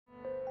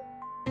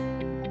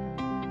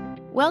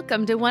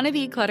Welcome to Wanna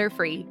Be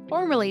Clutter-Free,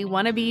 formerly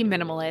Wanna Be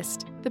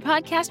Minimalist, the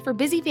podcast for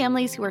busy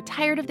families who are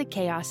tired of the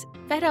chaos,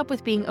 fed up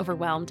with being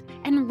overwhelmed,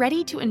 and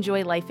ready to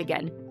enjoy life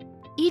again.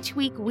 Each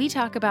week, we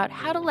talk about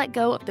how to let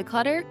go of the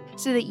clutter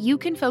so that you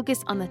can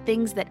focus on the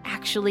things that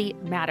actually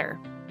matter.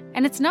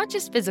 And it's not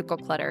just physical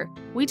clutter.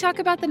 We talk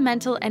about the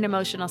mental and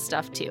emotional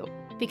stuff too,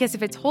 because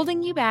if it's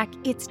holding you back,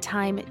 it's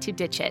time to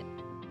ditch it.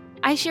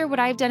 I share what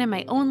I've done in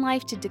my own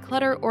life to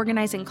declutter,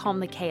 organize, and calm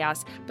the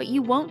chaos, but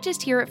you won't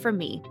just hear it from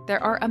me.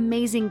 There are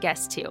amazing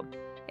guests too.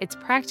 It's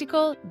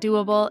practical,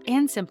 doable,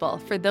 and simple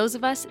for those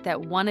of us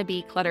that want to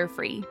be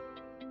clutter-free.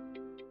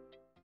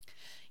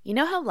 You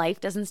know how life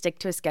doesn't stick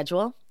to a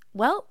schedule?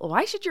 Well,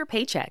 why should your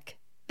paycheck?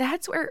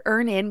 That's where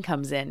EarnIn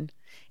comes in.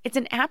 It's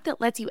an app that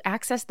lets you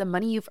access the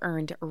money you've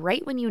earned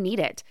right when you need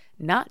it,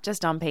 not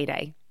just on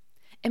payday.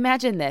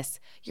 Imagine this.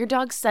 Your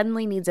dog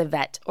suddenly needs a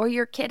vet, or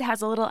your kid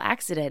has a little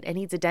accident and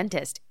needs a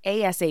dentist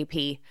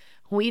ASAP.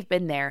 We've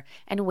been there,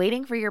 and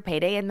waiting for your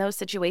payday in those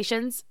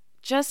situations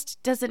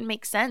just doesn't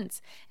make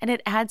sense, and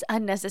it adds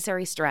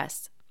unnecessary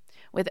stress.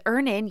 With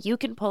EarnIn, you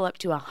can pull up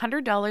to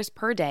 $100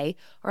 per day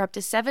or up to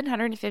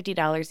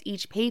 $750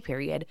 each pay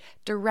period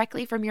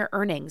directly from your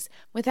earnings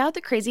without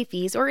the crazy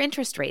fees or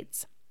interest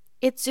rates.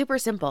 It's super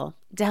simple.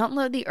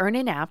 Download the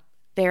EarnIn app,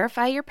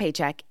 verify your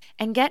paycheck,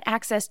 and get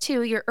access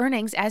to your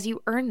earnings as you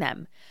earn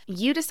them.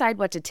 You decide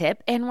what to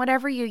tip, and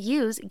whatever you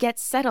use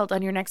gets settled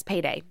on your next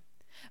payday.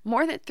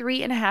 More than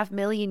 3.5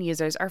 million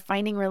users are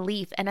finding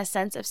relief and a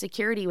sense of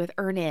security with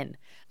EarnIn,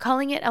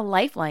 calling it a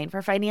lifeline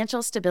for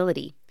financial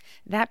stability.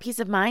 That peace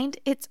of mind,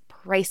 it's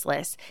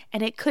priceless,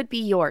 and it could be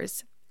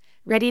yours.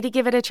 Ready to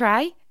give it a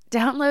try?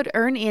 Download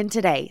EarnIn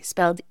today,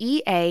 spelled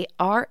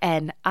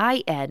EARNIN,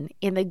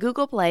 in the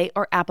Google Play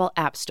or Apple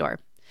App Store.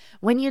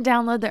 When you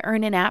download the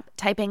EarnIn app,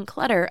 type in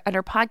clutter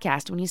under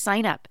podcast when you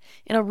sign up.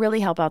 It'll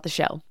really help out the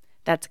show.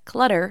 That's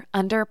clutter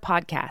under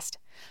podcast.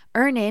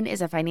 EarnIn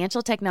is a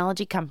financial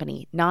technology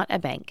company, not a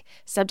bank.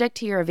 Subject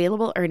to your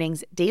available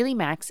earnings, daily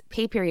max,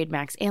 pay period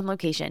max, and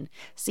location.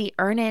 See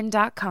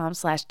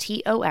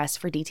earnin.com/TOS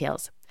for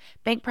details.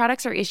 Bank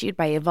products are issued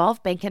by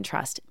Evolve Bank and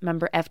Trust,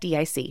 member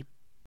FDIC.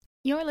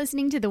 You're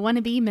listening to the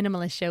Wanna Be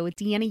Minimalist Show with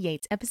Deanna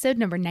Yates, episode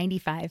number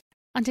 95.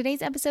 On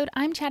today's episode,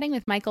 I'm chatting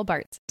with Michael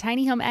Bartz,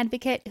 tiny home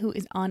advocate who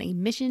is on a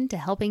mission to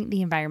helping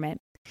the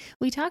environment.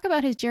 We talk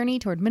about his journey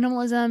toward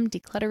minimalism,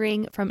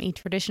 decluttering from a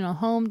traditional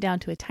home down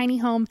to a tiny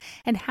home,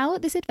 and how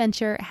this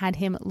adventure had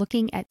him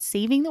looking at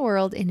saving the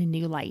world in a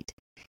new light.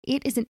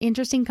 It is an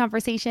interesting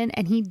conversation,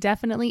 and he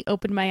definitely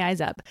opened my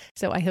eyes up,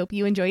 so I hope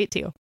you enjoy it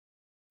too.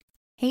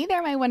 Hey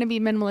there, my wannabe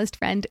minimalist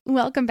friend.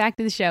 Welcome back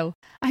to the show.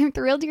 I'm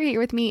thrilled you're here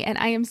with me, and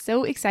I am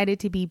so excited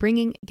to be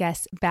bringing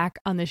guests back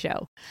on the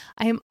show.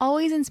 I am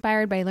always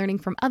inspired by learning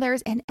from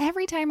others, and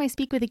every time I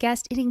speak with a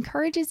guest, it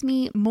encourages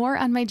me more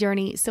on my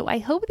journey, so I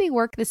hope they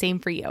work the same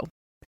for you.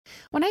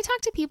 When I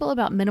talk to people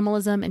about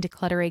minimalism and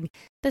decluttering,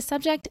 the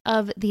subject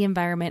of the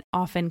environment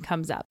often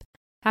comes up.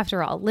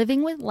 After all,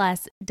 living with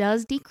less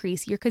does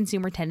decrease your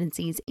consumer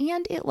tendencies,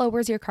 and it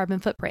lowers your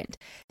carbon footprint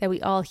that we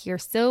all hear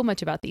so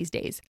much about these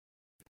days.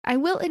 I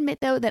will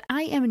admit, though, that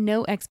I am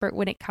no expert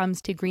when it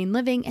comes to green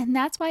living, and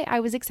that's why I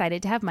was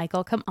excited to have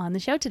Michael come on the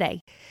show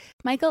today.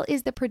 Michael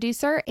is the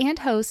producer and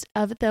host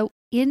of the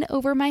In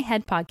Over My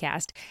Head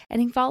podcast,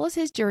 and he follows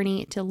his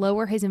journey to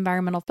lower his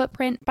environmental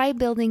footprint by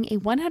building a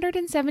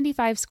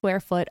 175 square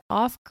foot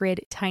off-grid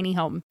tiny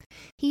home.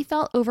 He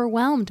felt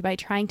overwhelmed by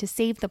trying to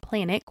save the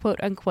planet, quote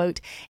unquote,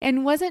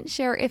 and wasn't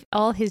sure if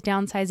all his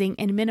downsizing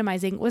and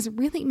minimizing was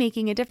really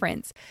making a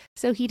difference,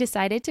 so he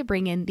decided to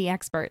bring in the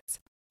experts.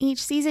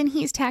 Each season,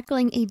 he's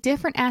tackling a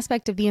different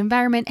aspect of the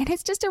environment, and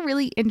it's just a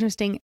really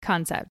interesting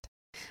concept.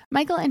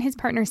 Michael and his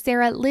partner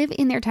Sarah live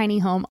in their tiny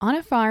home on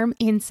a farm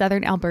in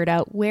southern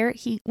Alberta, where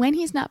when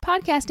he's not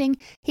podcasting,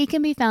 he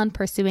can be found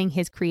pursuing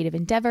his creative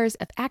endeavors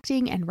of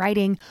acting and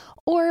writing,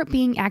 or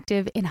being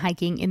active in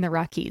hiking in the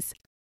Rockies.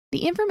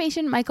 The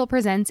information Michael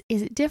presents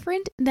is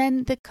different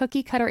than the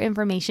cookie cutter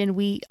information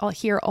we all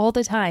hear all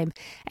the time,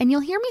 and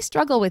you'll hear me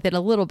struggle with it a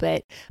little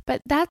bit,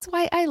 but that's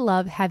why I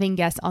love having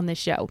guests on the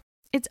show.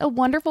 It's a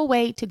wonderful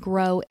way to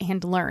grow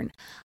and learn.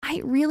 I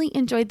really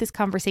enjoyed this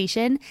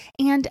conversation,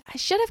 and I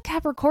should have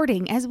kept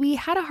recording as we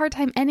had a hard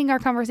time ending our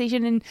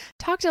conversation and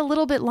talked a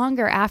little bit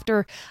longer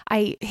after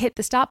I hit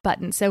the stop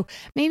button. So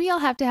maybe I'll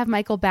have to have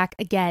Michael back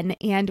again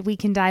and we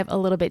can dive a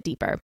little bit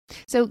deeper.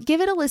 So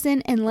give it a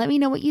listen and let me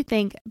know what you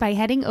think by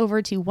heading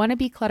over to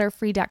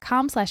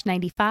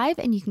wannabeclutterfree.com/95,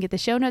 and you can get the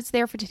show notes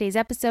there for today's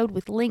episode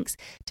with links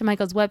to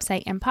Michael's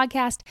website and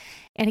podcast.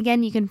 And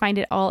again, you can find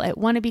it all at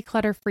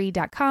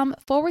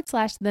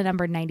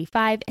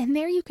wannabeclutterfree.com/95. And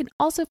there you can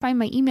also find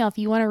my email if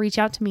you want to reach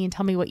out to me and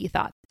tell me what you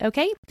thought.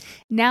 Okay,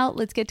 now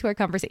let's get to our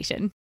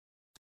conversation.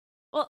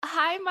 Well,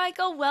 hi,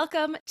 Michael.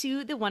 Welcome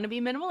to the Wanna Be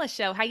Minimalist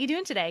Show. How you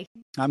doing today?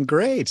 I'm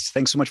great.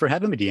 Thanks so much for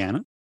having me,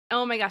 Deanna.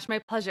 Oh my gosh, my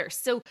pleasure.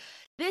 So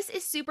this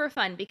is super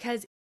fun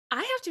because I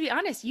have to be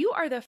honest, you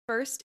are the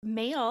first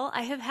male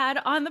I have had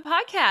on the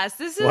podcast.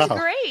 This is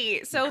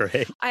great. So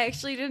great. I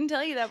actually didn't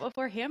tell you that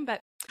beforehand,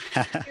 but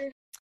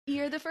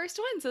You're the first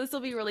one, so this will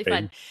be really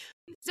Great.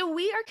 fun. So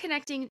we are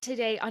connecting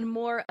today on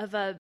more of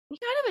a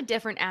kind of a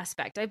different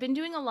aspect. I've been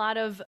doing a lot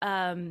of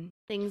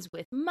things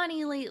with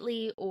money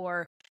lately,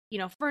 or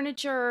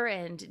furniture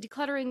and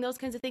decluttering, those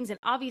kinds of things. And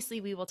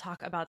obviously, we will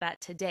talk about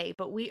that today.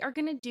 But we are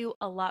going to do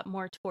a lot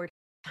more toward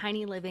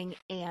tiny living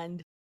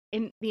and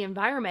in the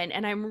environment.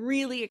 And I'm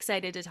really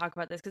excited to talk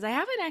about this because I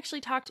haven't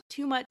actually talked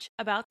too much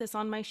about this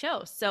on my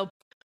show. So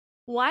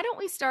why don't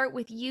we start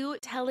with you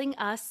telling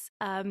us,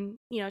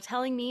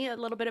 telling me a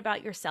little bit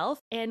about yourself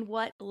and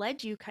what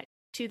led you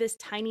to this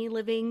tiny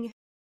living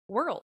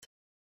world?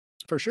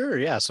 For sure.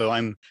 Yeah. So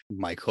I'm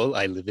Michael.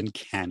 I live in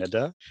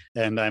Canada,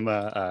 and I'm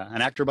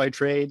an actor by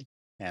trade.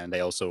 And I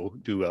also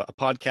do a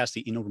podcast,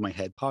 the In Over My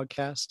Head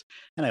podcast.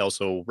 And I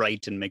also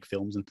write and make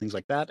films and things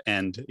like that.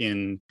 And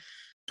in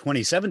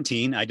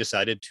 2017, I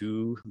decided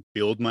to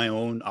build my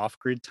own off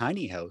grid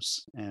tiny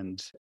house.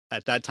 And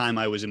at that time,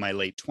 I was in my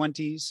late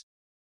 20s,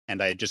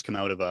 and I had just come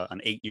out of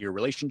an 8-year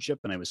relationship,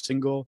 and I was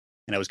single.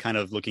 And I was kind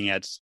of looking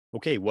at,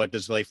 okay, what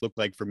does life look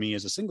like for me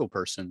as a single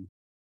person?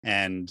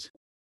 And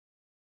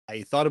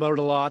I thought about it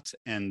a lot,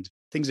 and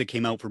things that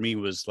came out for me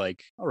was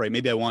like, all right,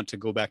 maybe I want to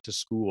go back to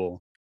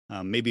school.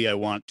 Maybe I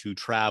want to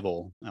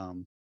travel.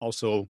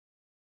 Also,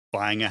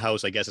 buying a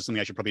house, I guess, is something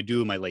I should probably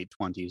do in my late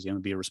 20s,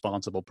 be a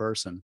responsible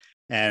person.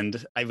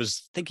 And I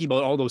was thinking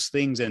about all those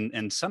things,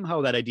 and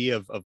somehow that idea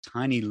of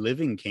tiny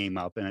living came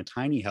up in a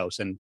tiny house.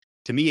 And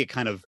to me, it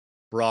kind of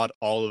brought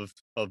all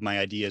of my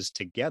ideas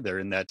together,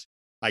 in that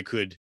I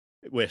could,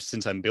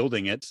 since I'm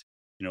building it,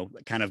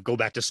 kind of go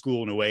back to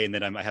school in a way. And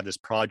then I have this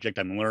project,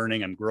 I'm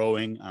learning, I'm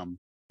growing.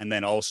 And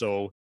then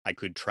also I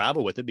could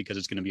travel with it because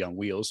it's going to be on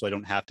wheels. So I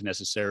don't have to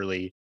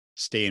necessarily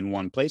stay in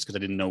one place, because I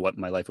didn't know what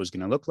my life was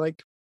going to look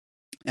like.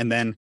 And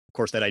then, of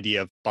course, that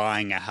idea of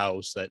buying a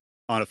house that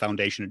on a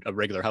foundation, a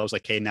regular house,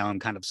 like, hey, now I'm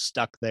kind of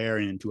stuck there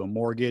and into a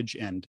mortgage.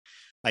 And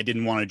I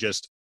didn't want to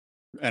just,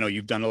 I know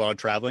you've done a lot of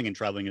traveling, and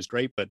traveling is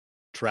great, but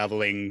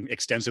traveling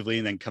extensively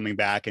and then coming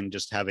back and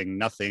just having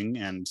nothing.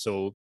 And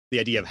so the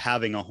idea of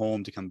having a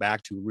home to come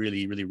back to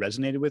really, really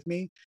resonated with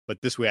me.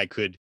 But this way I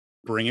could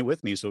bring it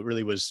with me. So it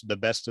really was the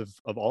best of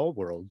all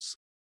worlds.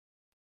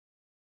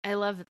 I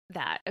love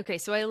that. Okay,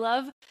 so I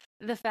love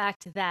the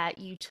fact that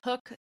you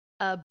took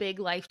a big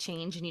life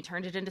change and you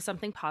turned it into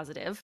something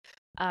positive.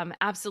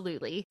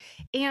 Absolutely.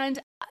 And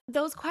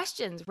those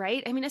questions,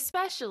 right? I mean,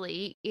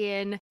 especially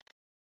in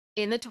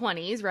the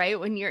 20s, right?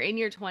 When you're in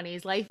your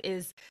 20s, life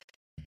is,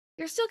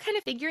 you're still kind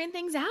of figuring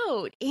things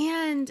out.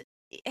 And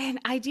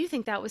I do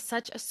think that was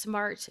such a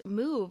smart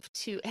move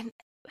and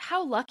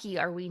how lucky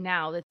are we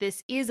now that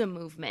this is a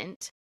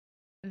movement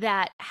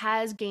that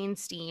has gained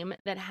steam,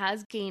 that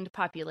has gained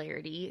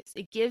popularity.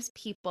 It gives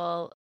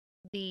people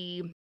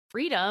the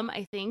freedom,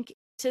 I think,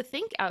 to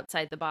think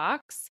outside the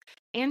box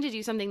and to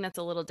do something that's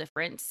a little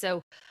different.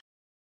 So,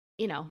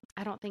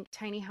 I don't think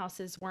tiny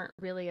houses weren't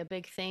really a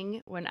big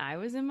thing when I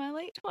was in my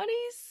late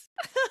 20s.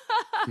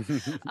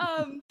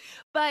 um,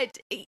 but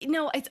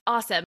no, it's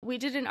awesome. We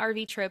did an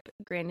RV trip.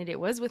 Granted, it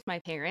was with my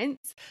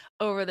parents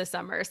over the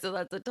summer, so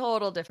that's a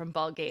total different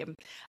ball game.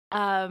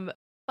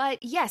 But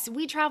yes,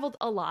 we traveled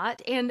a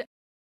lot, and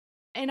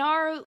in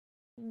our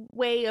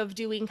way of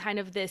doing kind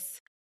of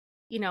this,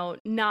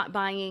 not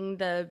buying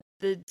the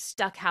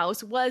stuck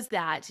house was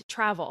that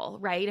travel,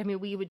 right? I mean,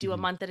 we would do a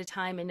month at a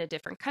time in a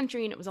different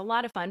country, and it was a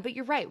lot of fun. But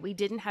you're right, we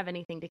didn't have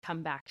anything to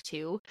come back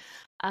to.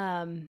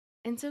 And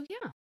so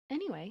yeah.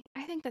 Anyway,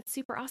 I think that's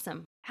super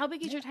awesome. How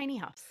big is your tiny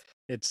house?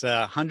 It's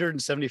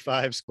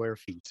 175 square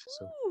feet.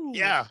 So Ooh,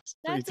 yeah, it's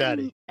pretty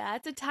tiny.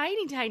 that's a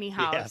tiny Yeah,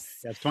 house.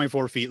 yeah, it's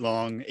 24 feet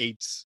long,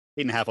 eight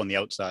and a half on the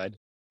outside,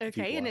 feet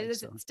Okay, and wide.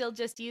 is it So still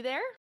just you there?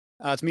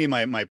 it's me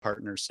and my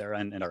partner Sarah,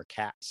 and our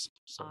cats.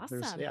 So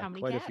there's, Awesome. yeah, How many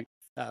quite a few.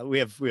 cats? We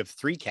have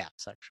 3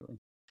 cats actually.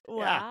 Yeah,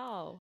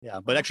 Wow. yeah,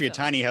 but actually a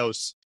Awesome. tiny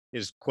house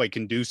is quite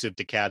conducive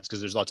to cats, because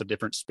there's lots of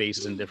different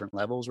spaces and different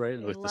levels, right?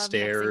 They With the love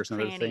nooks and stairs and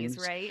other crannies,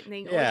 things. right? And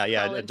they always Yeah,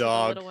 yeah, crawl a into the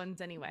dog, little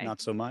ones anyway.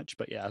 not so much,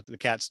 but yeah, the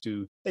cats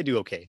they do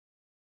okay.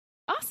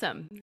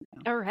 Awesome.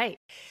 All right.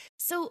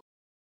 So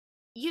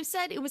you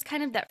said it was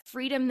kind of that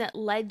freedom that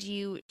led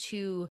you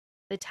to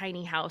the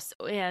tiny house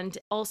and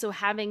also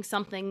having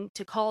something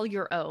to call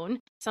your own,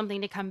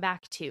 something to come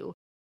back to.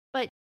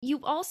 But you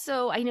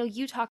also, I know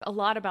you talk a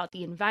lot about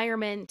the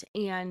environment.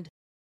 And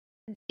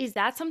is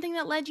that something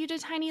that led you to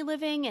tiny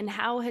living? And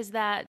how has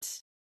that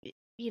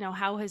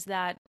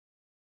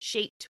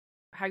shaped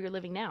how you're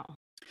living now?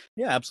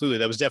 Yeah, absolutely.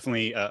 That was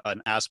definitely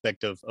an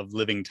aspect of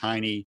living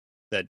tiny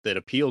that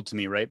appealed to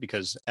me, right?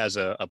 Because as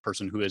a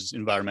person who is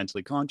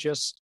environmentally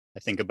conscious, I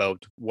think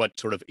about what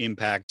sort of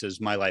impact does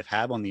my life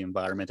have on the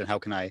environment, and how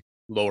can I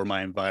lower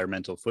my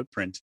environmental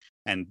footprint.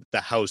 And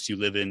the house you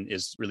live in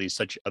is really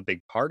such a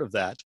big part of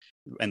that,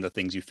 and the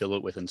things you fill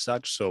it with and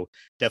such. So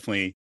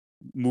definitely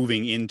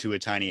moving into a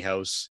tiny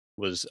house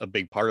was a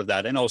big part of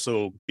that. And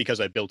also because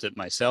I built it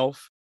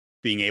myself,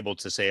 being able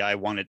to say I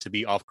want it to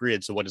be off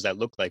grid. So what does that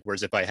look like?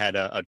 Whereas if I had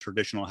a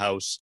traditional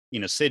house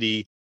in a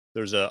city,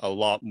 there's a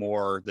lot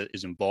more that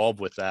is involved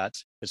with that,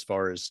 as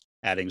far as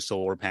adding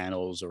solar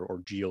panels or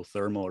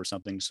geothermal or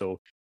something. So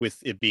with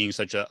it being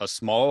such a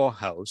small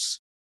house,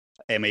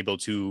 am able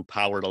to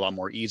power it a lot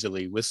more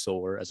easily with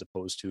solar as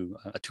opposed to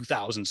a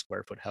 2,000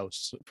 square foot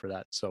house for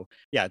that. So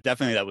yeah,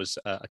 definitely that was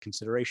a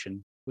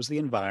consideration, was the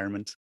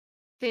environment.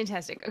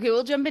 Fantastic. Okay,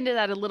 we'll jump into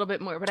that a little bit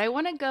more, but I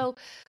want to go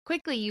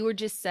quickly. You were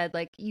just said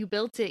like you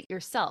built it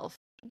yourself.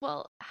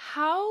 Well,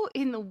 how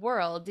in the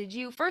world did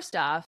you, first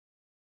off,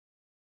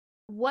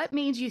 what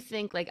made you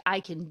think like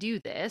I can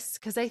do this?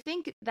 Because I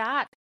think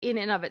that in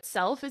and of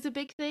itself is a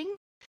big thing.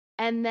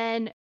 And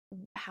then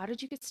how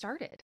did you get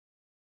started?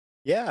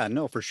 Yeah,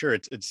 no, for sure.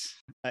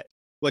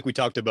 Like we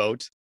talked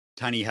about,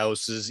 tiny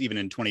houses even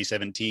in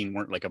 2017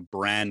 weren't like a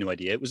brand new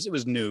idea. It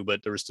was new,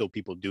 but there were still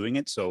people doing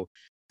it. So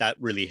that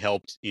really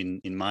helped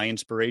in my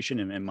inspiration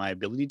and my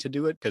ability to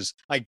do it because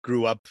I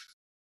grew up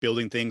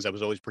building things. I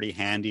was always pretty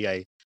handy.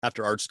 I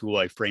After art school,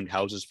 I framed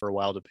houses for a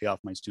while to pay off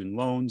my student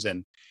loans,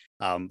 and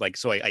like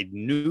so I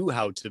knew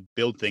how to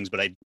build things, but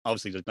I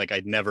obviously like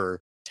I'd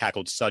never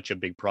tackled such a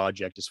big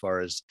project as far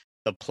as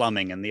the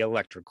plumbing and the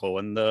electrical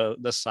and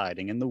the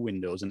siding and the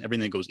windows and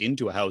everything that goes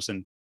into a house.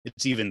 And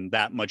it's even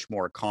that much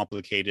more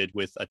complicated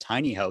with a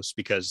tiny house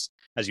because,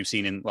 as you've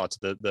seen in lots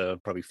of the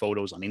probably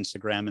photos on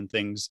Instagram and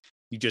things,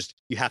 you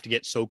have to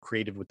get so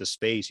creative with the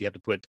space. You have to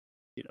put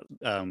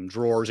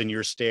drawers in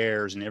your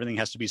stairs, and everything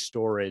has to be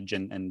storage,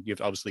 and you have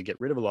to obviously get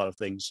rid of a lot of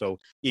things. So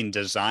in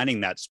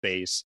designing that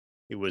space,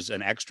 it was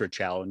an extra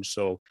challenge.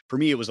 So for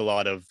me, it was a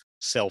lot of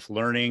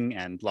self-learning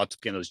and lots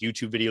of those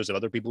YouTube videos of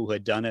other people who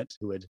had done it,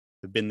 who had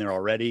been there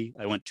already.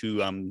 I went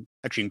to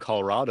actually in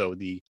Colorado,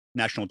 the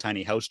National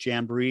Tiny House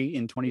Jamboree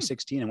in Hmm.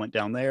 2016. I went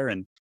down there,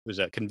 and it was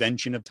a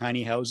convention of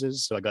tiny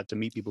houses. So I got to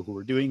meet people who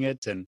were doing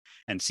it and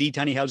see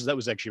tiny houses. That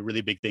was actually a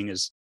really big thing.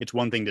 Is it's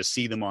one thing to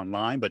see them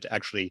online, but to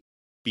actually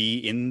be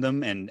in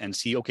them and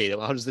see, okay,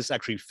 how does this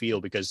actually feel?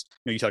 Because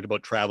you talked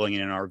about traveling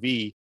in an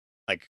RV.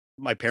 Like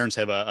my parents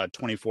have a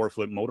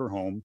 24-foot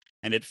motorhome,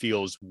 and it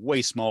feels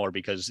way smaller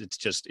because it's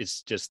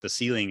just the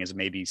ceiling is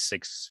maybe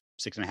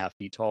 6.5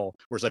 feet tall,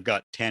 whereas I've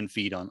got 10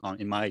 feet on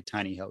in my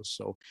tiny house.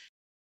 So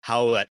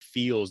how that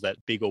feels, that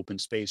big open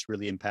space,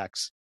 really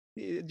impacts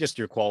just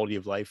your quality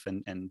of life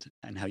and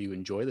how you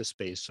enjoy the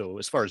space. So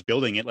as far as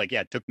building it, like,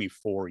 yeah, it took me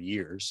 4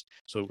 years.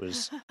 So it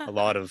was a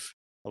lot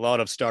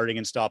of starting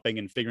and stopping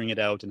and figuring it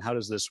out and how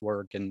does this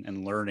work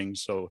and learning.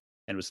 So,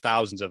 and it was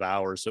thousands of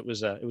hours. So it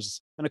was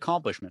an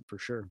accomplishment for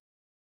sure.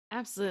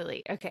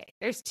 Absolutely. Okay.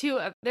 There's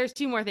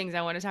two more things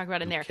I want to talk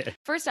about in there. Okay.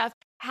 First off,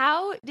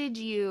 how did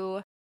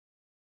you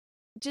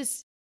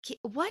just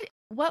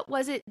what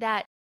was it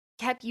that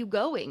kept you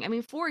going? I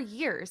mean, 4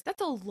 years,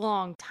 that's a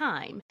long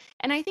time.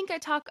 And I think I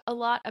talk a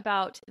lot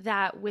about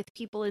that with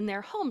people in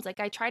their homes. Like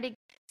I try to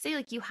say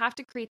like you have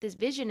to create this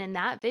vision and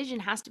that vision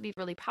has to be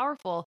really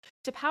powerful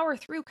to power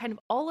through kind of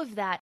all of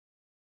that.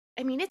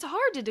 I mean, it's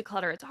hard to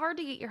declutter. It's hard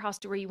to get your house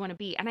to where you want to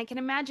be. And I can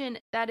imagine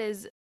that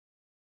is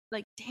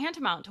like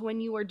tantamount to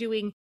when you are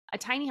doing a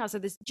tiny house or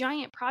this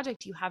giant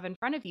project you have in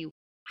front of you.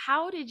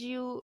 How did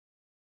you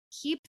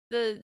keep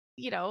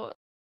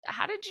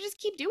how did you just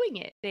keep doing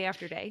it day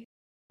after day?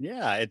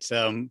 Yeah, it's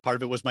part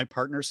of it was my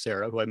partner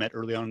Sarah, who I met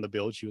early on in the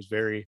build. She was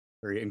very,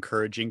 very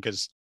encouraging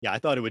because yeah, I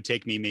thought it would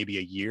take me maybe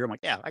a year. I'm like,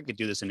 yeah, I could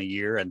do this in a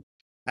year. And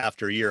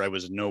after a year, I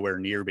was nowhere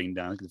near being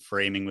done. The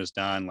framing was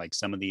done, like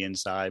some of the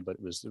inside, but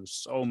it was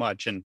so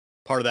much. And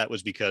part of that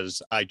was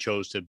because I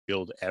chose to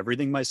build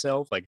everything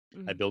myself. Like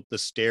I Mm. built the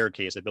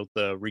staircase, I built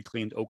the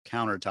reclaimed oak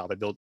countertop, I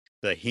built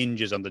the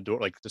hinges on the door.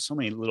 Like there's so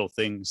many little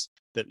things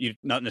that you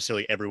not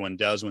necessarily everyone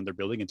does when they're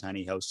building a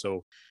tiny house.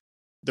 So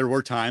there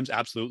were times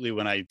absolutely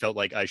when I felt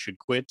like I should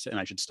quit and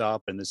I should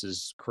stop and this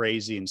is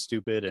crazy and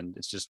stupid and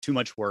it's just too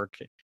much work.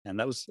 And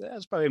that was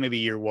probably maybe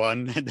year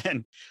one. And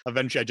then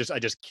eventually I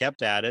just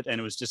kept at it.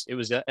 And it was just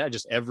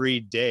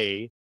every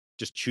day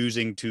just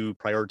choosing to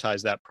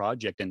prioritize that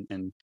project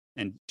and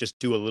just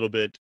do a little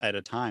bit at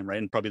a time, right?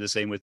 And probably the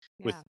same with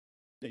Yeah.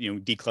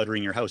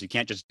 decluttering your house. You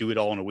can't just do it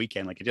all in a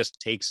weekend. Like it just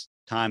takes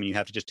time and you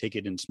have to just take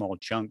it in small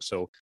chunks.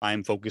 So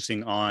I'm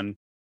focusing on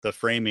the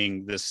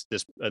framing this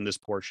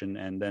portion,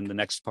 and then the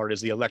next part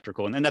is the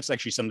electrical. And then that's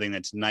actually something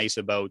that's nice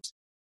about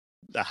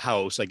the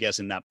house, I guess,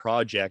 in that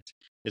project,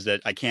 is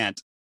that I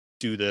can't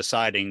do the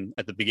siding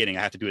at the beginning.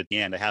 I have to do it at the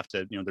end. I have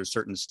to, there's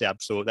certain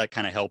steps. So that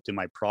kind of helped in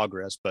my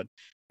progress. But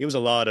it was a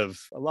lot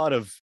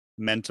of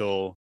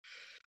mental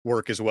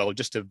work as well,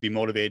 just to be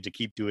motivated to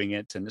keep doing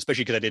it. And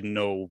especially because I didn't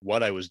know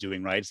what I was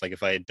doing, right? It's like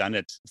if I had done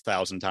it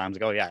 1,000 times,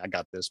 like, oh yeah, I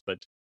got this, but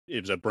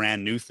it was a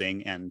brand new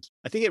thing. And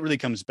I think it really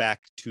comes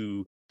back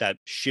to that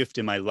shift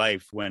in my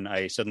life when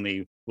I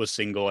suddenly was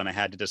single and I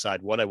had to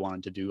decide what I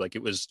wanted to do. Like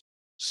it was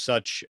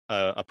such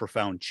a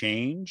profound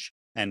change,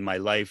 and my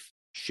life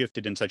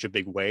shifted in such a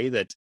big way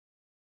that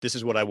this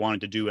is what I wanted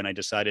to do. And I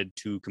decided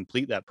to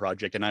complete that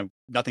project, and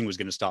nothing was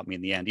going to stop me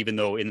in the end, even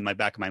though in my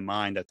back of my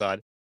mind, I thought,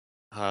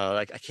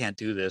 like I can't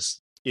do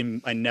this.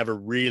 I never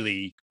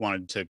really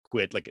wanted to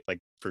quit, like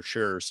for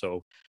sure.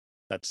 So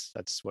that's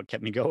what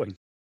kept me going.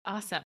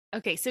 Awesome.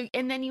 Okay. So,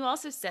 and then you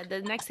also said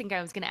the next thing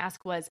I was going to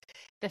ask was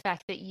the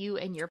fact that you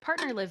and your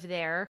partner live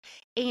there.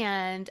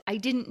 And I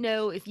didn't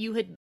know if you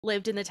had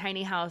lived in the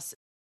tiny house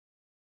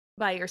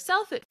by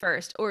yourself at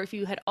first, or if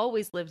you had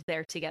always lived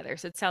there together.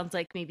 So it sounds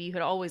like maybe you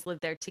had always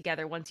lived there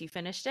together once you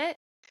finished it.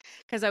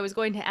 Because I was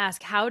going to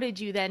ask, how did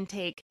you then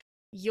take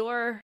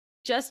your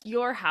just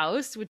your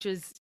house, which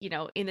was,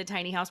 in the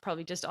tiny house,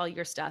 probably just all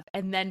your stuff,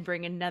 and then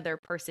bring another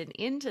person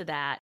into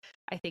that?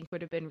 I think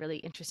would have been really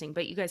interesting.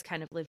 But you guys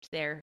kind of lived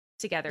there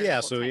together the Yeah,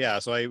 whole so time. yeah,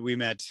 so we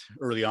met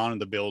early on in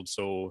the build.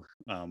 So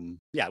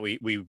yeah,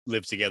 we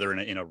lived together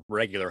in a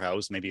regular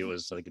house. Maybe it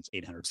was, I think it's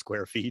 800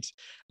 square feet,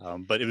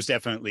 but it was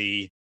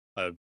definitely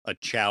a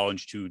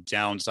challenge to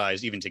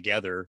downsize even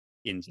together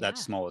in that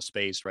Yeah. small a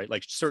space, right?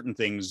 Like certain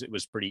things, it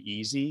was pretty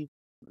easy,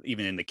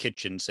 even in the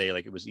kitchen. Say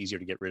like it was easier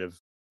to get rid of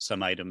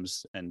some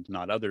items and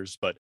not others.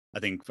 But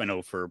I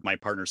know for my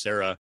partner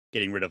Sarah,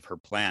 getting rid of her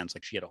plants,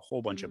 like she had a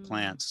whole bunch of Mm,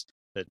 plants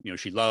that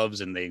she loves,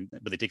 and they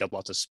take up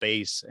lots of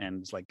space,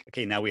 and it's like,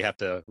 okay, now we have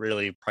to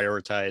really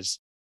prioritize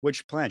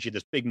which plant. She had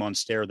this big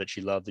monstera that she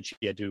loved that she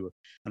had to,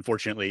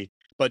 unfortunately,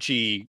 but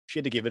she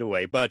had to give it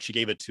away, but she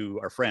gave it to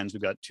our friends.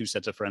 We've got two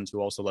sets of friends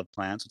who also love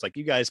plants. It's like,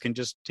 you guys can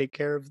just take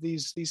care of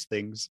these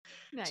things.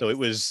 So it nice.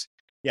 was,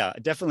 yeah,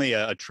 definitely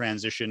a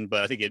transition,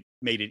 but I think it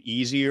made it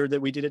easier that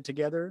we did it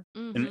together.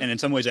 Mm-hmm. And in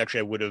some ways,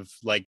 actually, I would have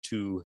liked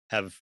to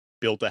have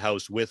built a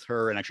house with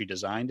her and actually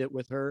designed it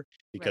with her,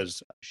 Right.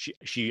 because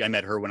I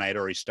met her when I had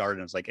already started,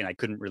 and it's like, and I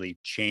couldn't really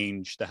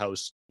change the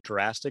house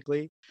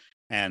drastically.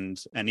 And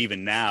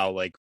even now,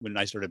 like when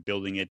I started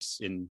building it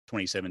in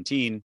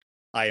 2017,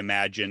 I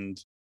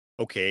imagined,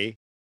 okay,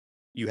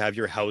 you have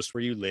your house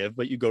where you live,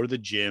 but you go to the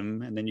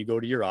gym and then you go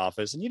to your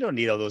office, and you don't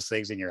need all those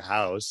things in your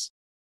house.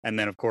 And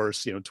then of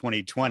course,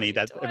 2020,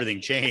 that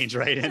everything 2020. changed,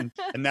 right? And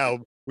now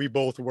we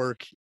both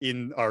work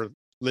in our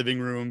living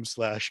room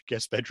slash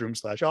guest bedroom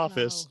slash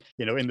office,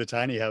 Wow. in the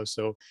tiny house.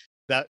 So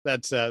that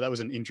was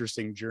an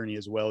interesting journey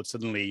as well.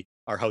 Suddenly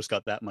our house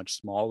got that much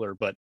smaller,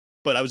 but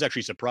I was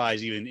actually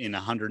surprised, even in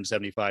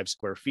 175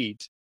 square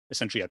feet,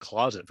 essentially a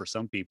closet for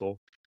some people,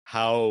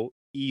 how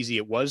easy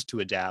it was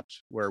to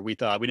adapt. Where we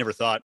never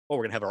thought, oh,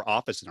 we're gonna have our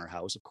office in our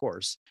house, of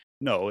course.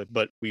 No,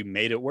 but we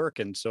made it work.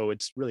 And so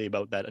it's really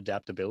about that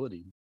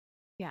adaptability.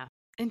 Yeah.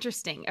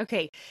 Interesting.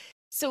 Okay.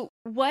 So,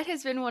 what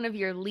has been one of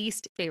your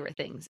least favorite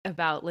things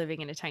about living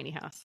in a tiny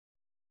house?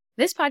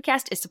 This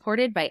podcast is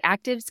supported by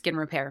Active Skin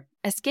Repair,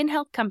 a skin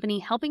health company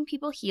helping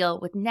people heal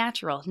with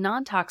natural,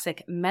 non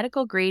toxic,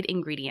 medical grade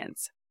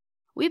ingredients.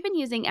 We've been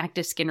using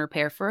Active Skin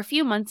Repair for a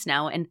few months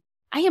now, and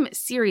I am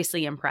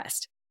seriously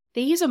impressed.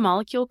 They use a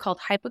molecule called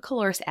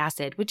hypochlorous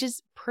acid, which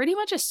is pretty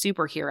much a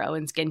superhero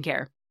in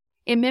skincare.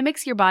 It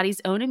mimics your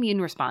body's own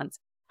immune response,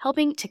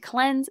 helping to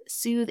cleanse,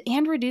 soothe,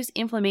 and reduce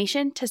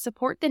inflammation to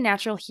support the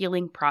natural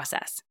healing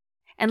process.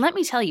 And let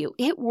me tell you,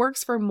 it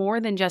works for more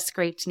than just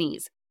scraped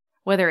knees.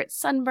 Whether it's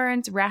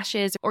sunburns,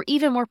 rashes, or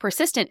even more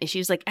persistent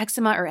issues like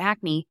eczema or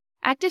acne,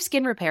 Active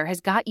Skin Repair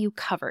has got you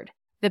covered.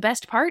 The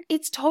best part?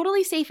 It's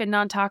totally safe and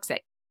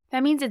non-toxic.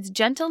 That means it's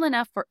gentle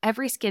enough for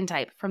every skin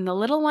type, from the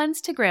little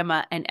ones to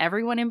grandma and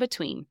everyone in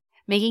between,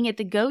 making it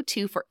the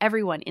go-to for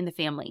everyone in the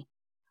family.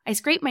 I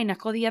scraped my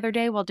knuckle the other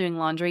day while doing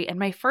laundry, and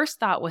my first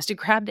thought was to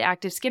grab the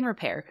Active Skin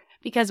Repair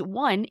because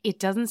 1, it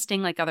doesn't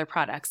sting like other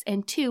products,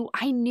 and 2,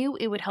 I knew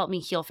it would help me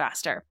heal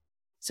faster.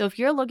 So if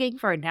you're looking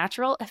for a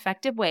natural,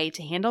 effective way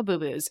to handle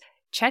boo-boos,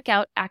 check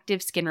out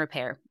Active Skin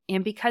Repair.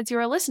 And because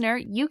you're a listener,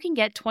 you can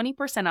get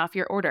 20% off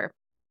your order.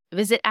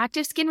 Visit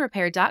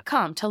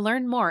ActiveSkinRepair.com to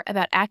learn more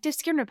about Active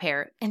Skin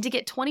Repair, and to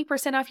get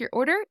 20% off your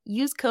order,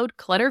 use code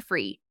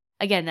CLUTTERFREE.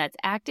 Again, that's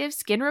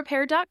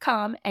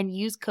ActiveSkinRepair.com and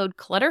use code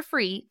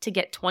CLUTTERFREE to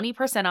get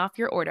 20% off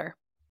your order.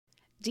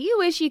 Do you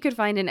wish you could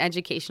find an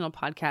educational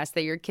podcast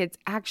that your kids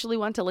actually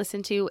want to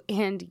listen to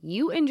and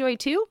you enjoy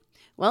too?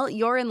 Well,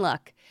 you're in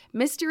luck.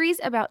 Mysteries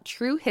About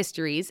True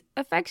Histories,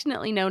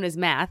 affectionately known as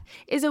Math,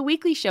 is a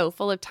weekly show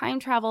full of time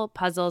travel,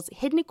 puzzles,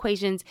 hidden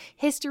equations,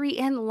 history,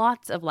 and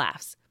lots of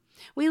laughs.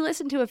 We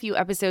listened to a few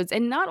episodes,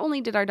 and not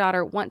only did our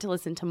daughter want to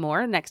listen to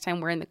more next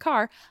time we're in the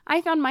car, I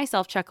found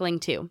myself chuckling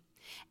too.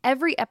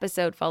 Every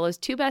episode follows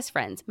two best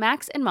friends,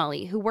 Max and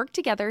Molly, who work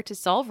together to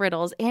solve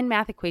riddles and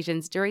math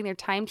equations during their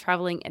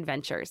time-traveling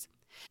adventures.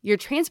 You're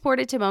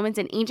transported to moments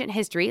in ancient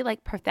history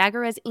like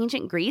Pythagoras'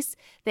 ancient Greece,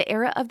 the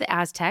era of the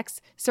Aztecs,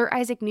 Sir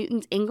Isaac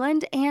Newton's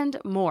England, and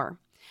more.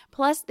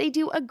 Plus, they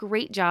do a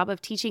great job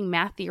of teaching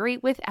math theory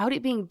without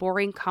it being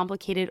boring,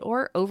 complicated,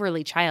 or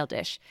overly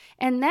childish.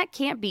 And that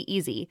can't be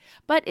easy.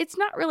 But it's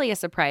not really a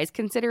surprise,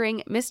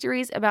 considering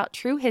Mysteries About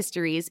True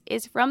Histories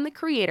is from the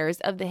creators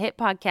of the hit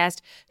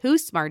podcast Who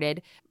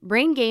Smarted,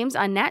 Brain Games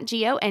on Nat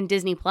Geo and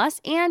Disney Plus,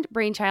 and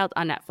Brainchild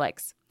on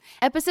Netflix.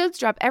 Episodes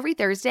drop every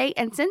Thursday,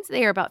 and since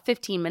they are about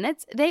 15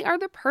 minutes, they are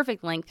the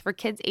perfect length for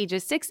kids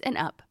ages 6 and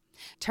up.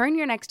 Turn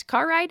your next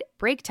car ride,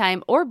 break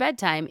time, or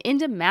bedtime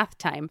into math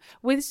time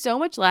with so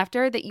much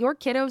laughter that your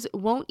kiddos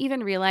won't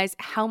even realize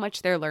how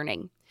much they're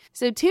learning.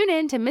 So tune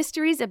in to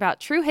Mysteries About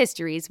True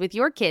Histories with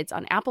your kids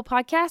on Apple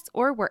Podcasts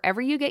or wherever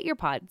you get your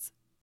pods.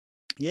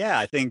 Yeah,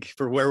 I think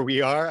for where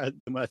we are,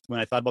 when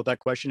I thought about that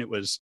question, it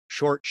was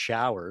short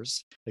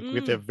showers. Like we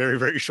have to have very,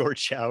 very short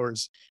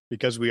showers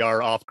because we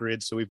are off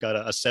grid. So we've got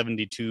a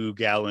 72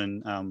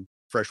 gallon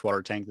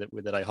freshwater tank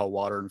that I haul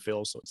water and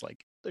fill. So it's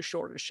like the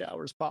shortest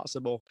showers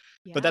possible.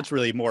 But Yeah. that's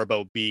really more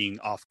about being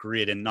off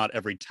grid, and not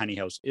every tiny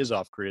house is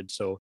off grid.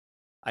 So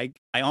I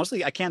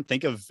honestly I can't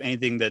think of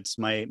anything that's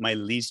my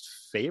least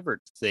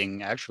favorite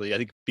thing, actually. I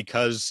think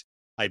because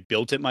I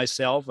built it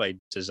myself, I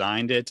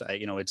designed it.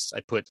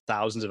 I put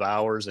thousands of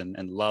hours and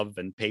love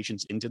and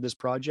patience into this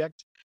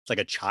project. It's like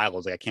a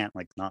child. Like I can't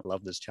like not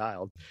love this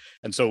child.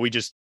 And so we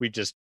just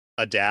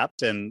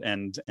adapt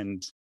and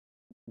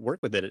work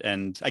with it.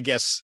 And I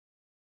guess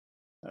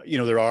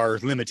there are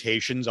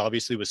limitations,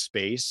 obviously, with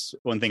space.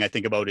 One thing I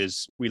think about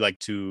is we like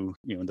to,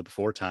 in the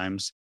before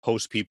times,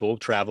 host people,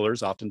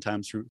 travelers,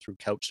 oftentimes through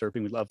couch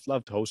surfing. We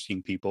loved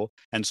hosting people,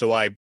 and so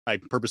I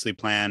purposely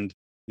planned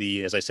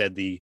as I said,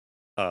 the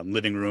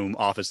living room,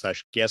 office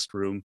slash guest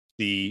room.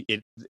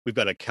 We've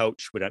got a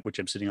couch which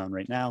I'm sitting on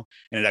right now,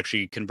 and it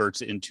actually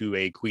converts it into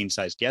a queen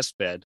size guest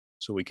bed,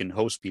 so we can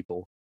host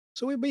people.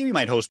 So we maybe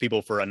might host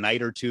people for a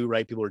night or two,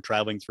 right? People are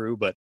traveling through,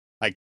 but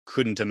I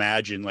couldn't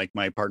imagine, like,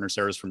 my partner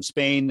Sarah's from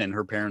Spain and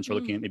her parents were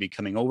looking at maybe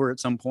coming over at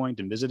some point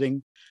and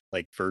visiting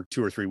like for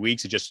 2 or 3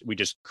 weeks. We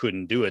just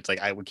couldn't do it. It's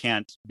like we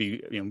can't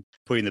be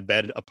putting the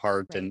bed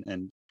apart Right.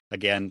 and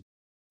again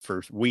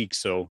for weeks.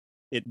 So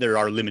there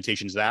are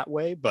limitations that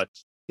way, but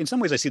in some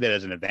ways I see that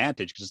as an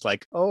advantage, because it's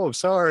like, oh,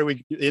 sorry,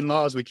 we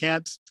in-laws, we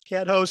can't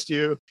host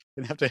you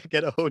and have to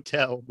get a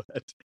hotel,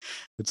 but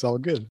it's all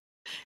good.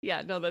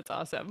 Yeah, no, that's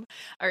awesome.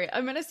 All right,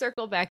 I'm going to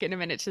circle back in a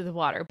minute to the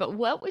water, but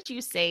what would you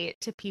say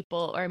to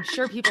people, or I'm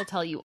sure people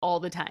tell you all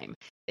the time,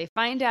 they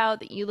find out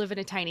that you live in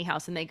a tiny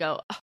house and they go,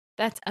 oh,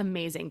 that's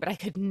amazing, but I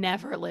could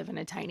never live in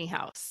a tiny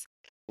house.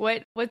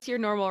 What's your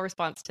normal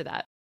response to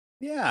that?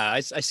 Yeah, I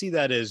see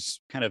that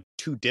as kind of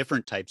two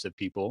different types of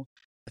people.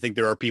 I think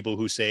there are people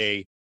who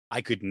say,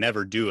 I could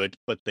never do it,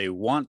 but they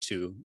want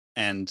to.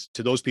 And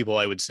to those people,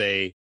 I would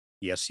say,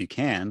 yes, you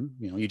can.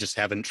 You just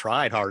haven't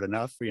tried hard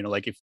enough.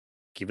 Like, if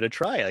give it a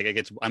try.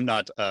 Like, I'm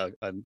not a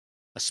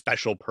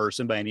special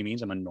person by any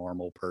means. I'm a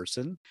normal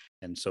person.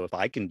 And so if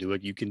I can do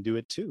it, you can do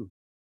it too.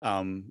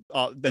 Then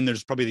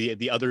there's probably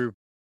the other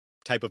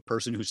type of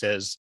person who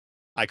says,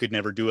 I could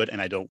never do it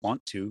and I don't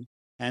want to.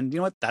 And you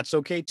know what? That's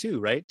okay too,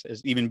 right?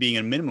 As even being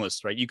a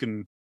minimalist, right? You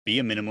can be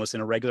a minimalist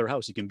in a regular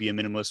house. You can be a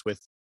minimalist with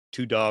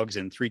 2 dogs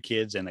and 3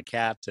 kids and a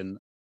cat and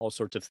all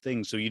sorts of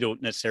things. So you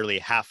don't necessarily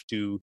have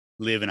to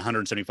live in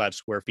 175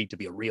 square feet to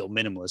be a real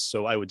minimalist.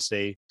 So I would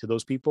say to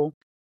those people,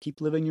 keep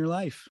living your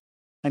life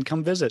and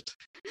come visit.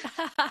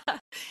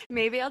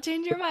 Maybe I'll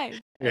change your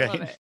mind. I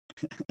love Right. it.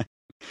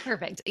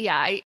 Perfect.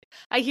 Yeah,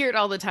 I hear it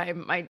all the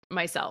time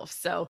myself.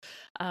 So,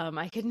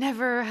 I could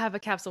never have a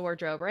capsule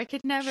wardrobe, or I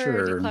could never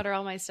Sure. declutter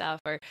all my stuff,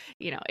 or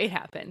it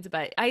happens.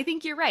 But I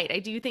think you're right. I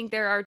do think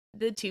there are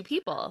the two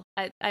people.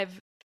 I've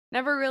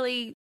never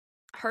really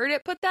heard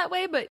it put that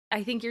way, but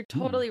I think you're Mm.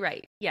 totally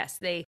right. Yes,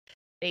 they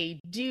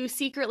do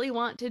secretly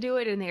want to do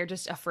it, and they're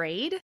just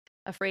afraid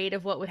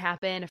of what would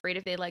happen, afraid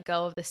if they let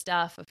go of the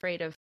stuff,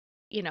 afraid of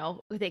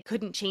they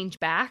couldn't change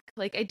back.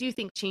 Like, I do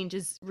think change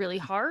is really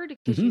hard,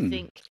 because you Hmm.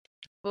 think,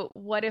 but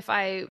what if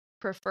I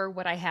prefer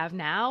what I have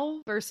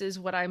now versus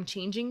what I'm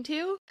changing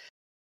to?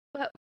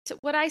 But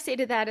what I say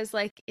to that is,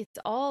 like,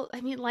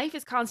 I mean, life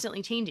is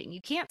constantly changing.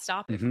 You can't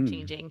stop it from Hmm.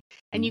 changing.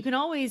 And you can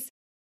always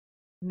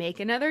make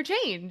another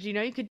change.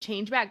 You could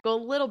change back, go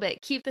a little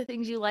bit, keep the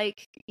things you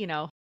like,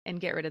 and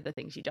get rid of the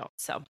things you don't.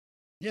 So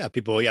I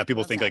People love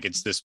think that. like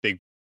it's this big,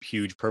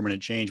 huge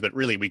permanent change, but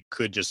really we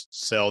could just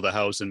sell the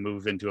house and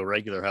move into a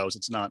regular house.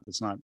 It's not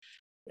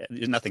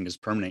nothing is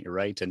permanent. You're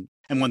right. And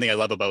one thing I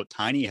love about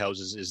tiny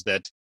houses is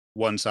that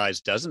one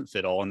size doesn't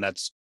fit all, and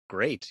that's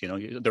great.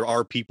 There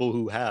are people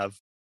who have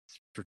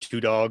for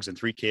 2 dogs and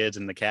 3 kids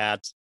and the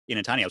cats in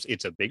a tiny house.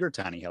 It's a bigger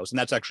tiny house, and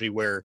that's actually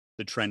where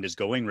the trend is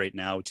going right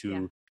now, Yeah.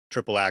 to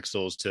triple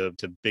axles, to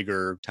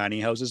bigger tiny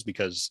houses,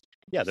 because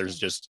yeah, there's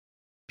Interesting. just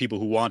people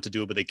who want to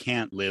do it, but they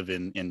can't live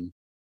in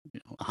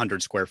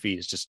 100 square feet.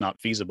 It's just not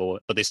feasible,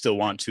 but they still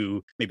want Right.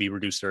 to maybe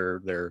reduce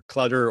their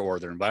clutter or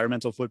their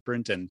environmental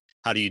footprint. And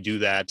how do you do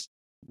that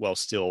while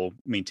still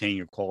maintaining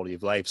your quality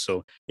of life?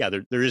 So yeah,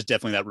 there is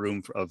definitely that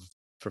room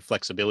for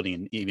flexibility,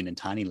 and even in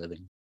tiny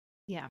living.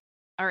 Yeah.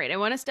 All right. I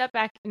want to step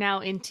back now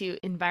into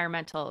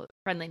environmental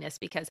friendliness,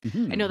 because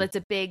I know Hmm. that's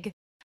a big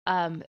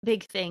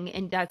thing.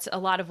 And that's a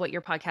lot of what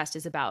your podcast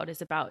is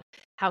about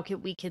how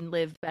we can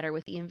live better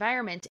with the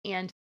environment.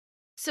 And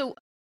so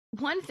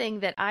one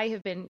thing that I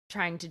have been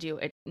trying to do,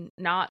 it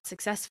not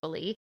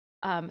successfully,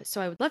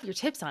 so I would love your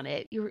tips on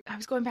it. I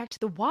was going back to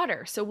the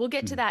water. So we'll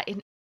get to that in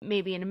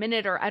maybe in a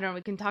minute, or I don't know,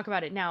 we can talk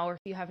about it now, or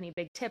if you have any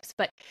big tips.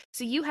 But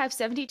so you have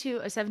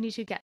a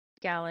 72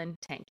 gallon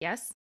tank,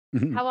 yes?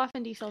 Hmm. How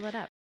often do you fill that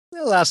up?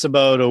 It lasts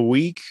about a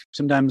week,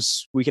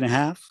 sometimes week and a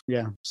half.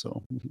 Yeah.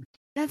 So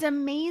That's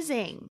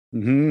amazing.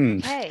 mhm.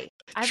 Okay.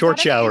 I've got Short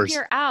to showers.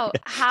 figure out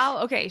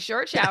okay,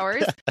 short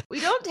showers. We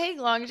don't take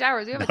long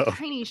showers. We have a No,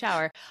 tiny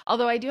shower.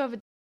 Although I do have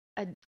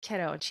a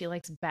kiddo, and she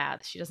likes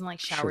baths. She doesn't like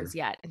showers sure.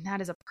 yet. And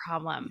that is a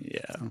problem.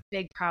 It's a Yeah.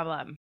 big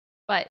problem.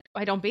 But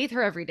I don't bathe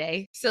her every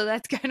day. So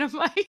that's kind of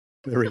my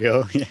There we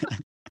go. Yeah.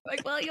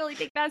 Like, well, you only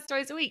take baths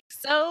twice a week.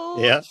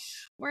 So Yeah.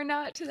 we're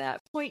not to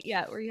that point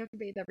yet where you have to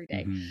bathe every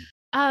day.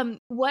 Mhm.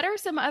 What are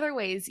some other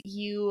ways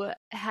you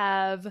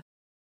have?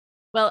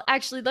 Well,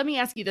 actually, let me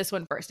ask you this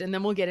one first, and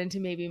then we'll get into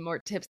maybe more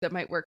tips that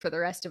might work for the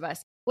rest of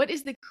us. What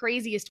is the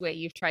craziest way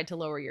you've tried to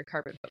lower your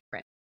carbon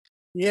footprint?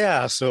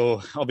 Yeah.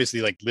 So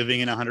obviously, like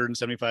living in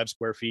 175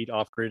 square feet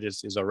off grid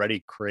is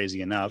already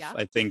crazy enough. Yeah.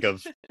 I think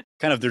of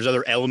kind of there's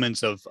other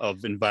elements of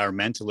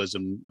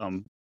environmentalism.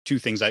 Two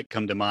things that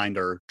come to mind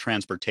are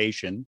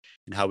transportation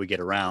and how we get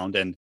around.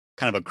 And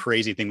kind of a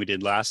crazy thing we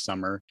did last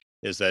summer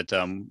is that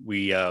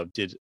we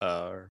did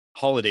a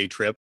holiday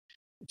trip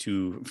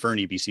to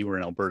Fernie, BC. We're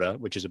in Alberta,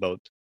 which is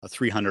about a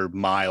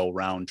 300-mile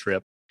round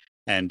trip.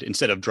 And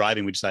instead of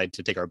driving, we decided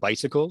to take our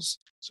bicycles.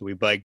 So we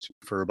biked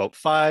for about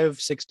 5,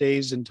 6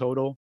 days in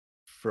total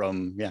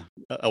from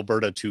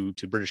Alberta to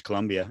British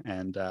Columbia,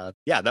 and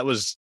that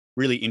was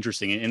really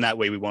interesting. And in that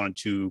way, we wanted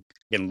to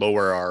again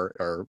lower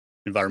our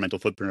environmental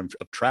footprint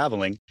of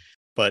traveling,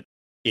 but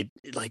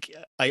like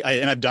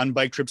and I've done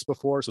bike trips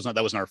before, so it's not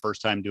that wasn't our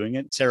first time doing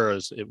it.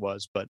 Sarah's it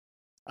was, but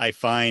I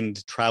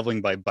find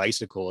traveling by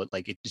bicycle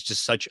it's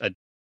just such a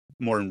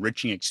more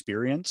enriching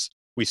experience.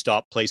 We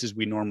stopped places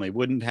we normally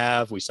wouldn't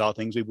have. We saw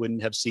things we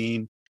wouldn't have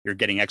seen. You're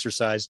getting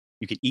exercise.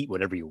 You can eat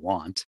whatever you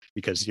want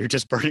because you're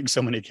just burning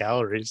so many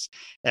calories.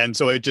 And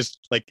so it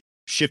just like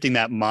shifting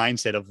that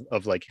mindset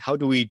of like, how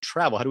do we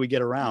travel? How do we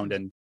get around?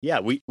 And yeah,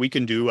 we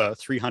can do a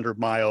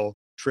 300-mile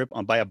trip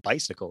by a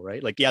bicycle,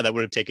 right? Like, yeah, that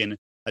would have taken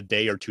a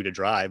day or two to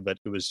drive, but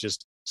it was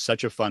just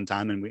such a fun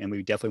time. And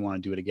we definitely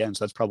want to do it again.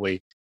 So that's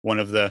probably one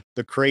of the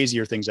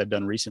crazier things I've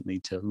done recently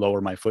to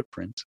lower my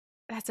footprint.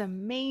 That's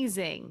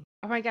amazing.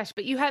 Oh my gosh.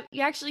 But you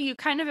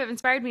kind of have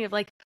inspired me of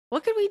like,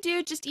 what could we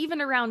do just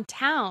even around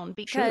town?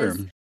 Sure.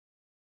 Because,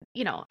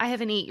 I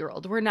have an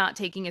 8-year-old. We're not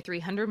taking a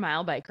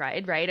 300-mile bike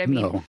ride, right? I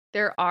mean, No.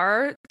 there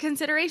are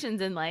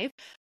considerations in life,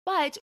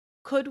 but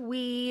could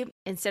we,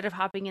 instead of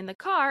hopping in the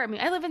car, I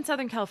mean, I live in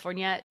Southern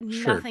California.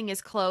 Sure. Nothing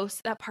is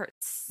close. That part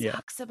Yeah.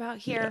 sucks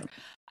about Yeah. here.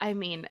 I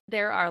mean,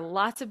 there are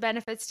lots of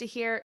benefits to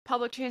here.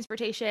 Public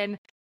transportation,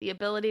 the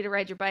ability to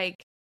ride your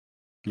bike,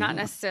 not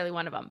Yeah. necessarily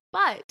one of them.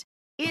 But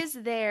is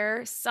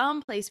there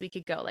some place we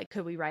could go? Like,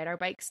 could we ride our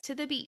bikes to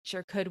the beach,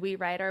 or could we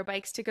ride our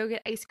bikes to go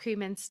get ice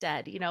cream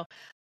instead?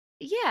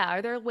 Yeah.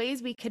 Are there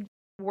ways we could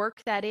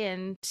work that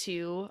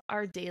into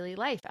our daily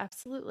life?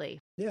 Absolutely.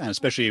 Yeah. And What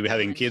especially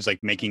having fun. kids, like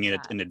I love making it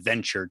that. an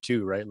adventure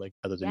too, right? Like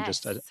other than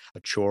just Yes, a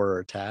chore or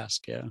a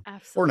task. Yeah.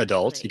 Or an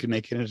adult. You absolutely. can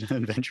make it an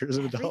adventure as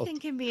an adult. Everything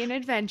can be an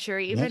adventure,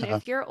 even Yeah.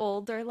 if you're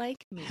older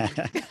like me.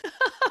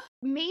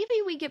 Maybe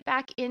we get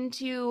back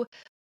into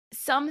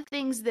some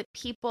things that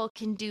people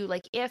can do.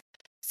 Like, if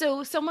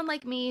so someone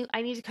like me,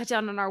 I need to cut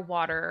down on our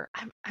water.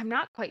 I'm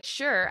not quite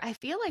sure. I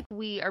feel like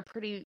we are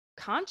pretty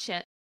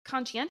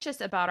conscientious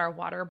about our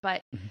water,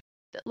 but Mhm.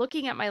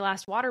 looking at my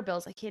last water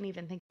bills, I can't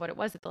even think what it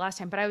was at the last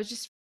time, but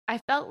I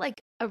felt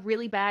like a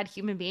really bad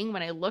human being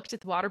when I looked at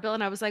the water bill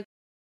and I was like,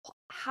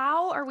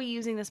 how are we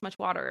using this much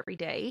water every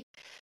day?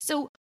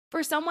 So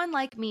for someone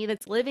like me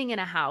that's living in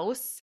a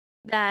house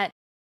that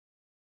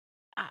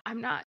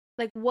I'm not,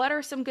 like, what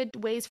are some good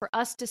ways for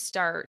us to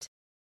start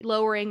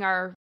lowering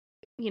our,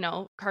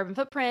 carbon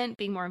footprint,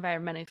 being more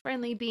environmentally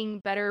friendly, being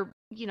better,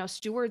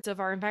 stewards of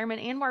our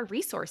environment and our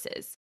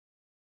resources?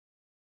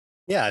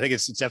 Yeah, I think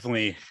it's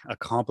definitely a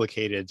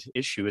complicated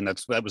issue, and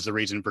that was the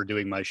reason for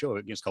doing my show.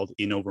 It's called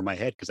 "In Over My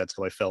Head" because that's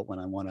how I felt when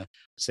I want to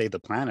save the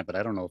planet. But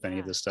I don't know if any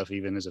of Yeah. this stuff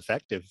even is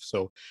effective.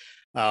 So,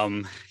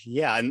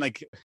 yeah, and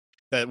like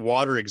that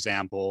water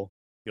example,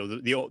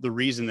 the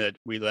reason that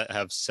we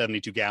have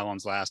 72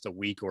 gallons last a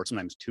week or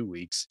sometimes 2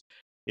 weeks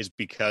is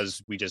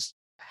because we just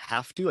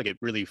have to. Like, it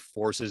really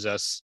forces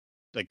us.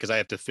 Like, because I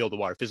have to fill the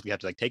water physically, I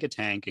have to like take a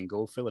tank and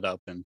go fill it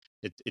up, and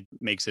it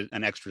makes it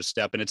an extra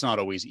step, and it's not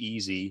always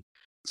easy.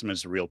 Sometimes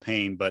it's a real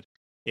pain, but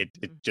it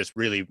Mhm. just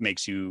really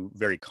makes you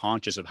very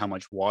conscious of how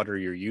much water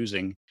you're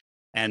using.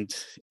 And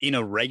in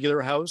a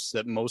regular house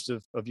that most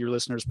of your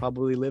listeners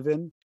probably live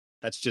in,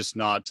 that's just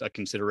not a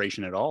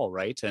consideration at all,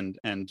 right? And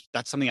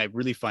that's something I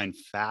really find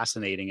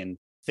fascinating. And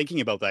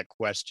thinking about that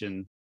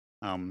question,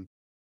 um,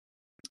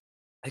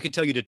 I could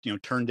tell you to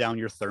turn down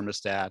your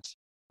thermostat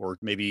or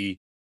maybe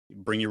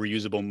bring your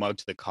reusable mug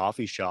to the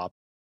coffee shop,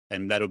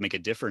 and that would make a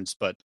difference.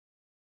 But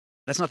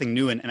that's nothing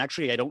new. And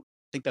actually, I don't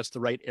think that's the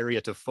right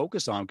area to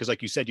focus on because,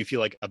 like you said, you feel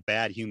like a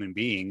bad human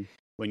being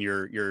when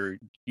you're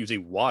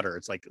using water.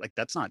 It's like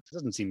that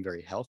doesn't seem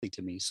very healthy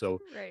to me. So,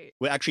 Right.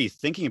 well, actually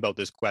thinking about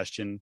this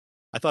question,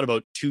 I thought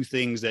about two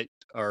things that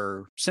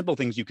are simple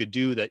things you could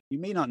do that you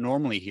may not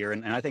normally hear,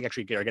 and I think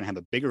actually are going to have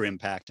a bigger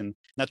impact. And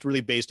that's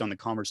really based on the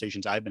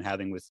conversations I've been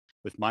having with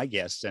my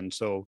guests. And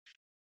so,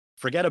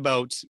 forget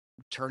about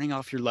turning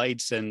off your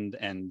lights and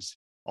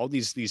all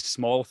these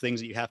small things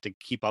that you have to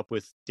keep up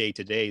with day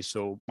to day.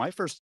 So my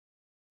first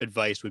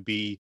advice would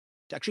be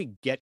to actually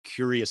get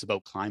curious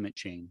about climate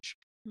change.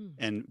 Hmm.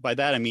 And by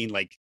that I mean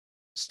like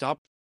stop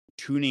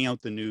tuning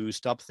out the news,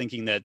 stop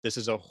thinking that this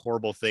is a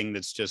horrible thing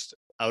that's just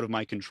out of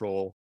my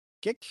control.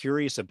 Get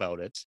curious about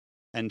it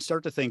and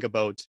start to think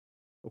about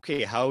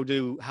okay, how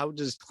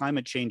does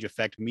climate change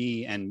affect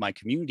me and my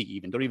community?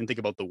 Even don't even think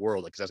about the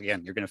world, because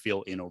again, you're going to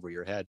feel in over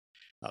your head.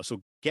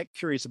 So get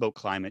curious about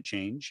climate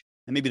change,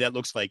 and maybe that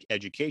looks like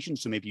education.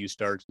 So maybe you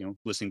start,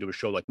 listening to a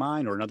show like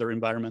mine or another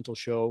environmental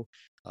show.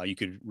 You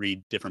could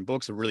read different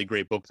books. A really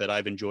great book that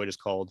I've enjoyed is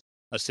called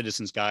A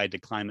Citizen's Guide to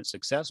Climate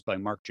Success by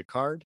Mark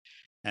Jacquard,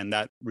 and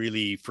that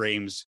really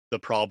frames the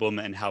problem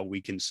and how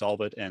we can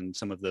solve it, and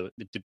some of the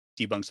it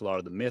debunks a lot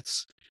of the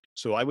myths.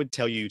 So I would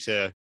tell you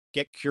to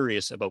get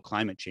curious about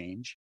climate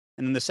change.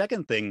 And then the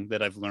second thing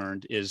that I've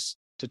learned is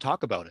to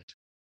talk about it.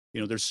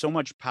 There's so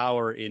much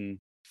power in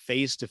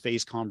face to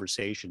face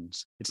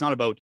conversations. It's not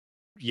about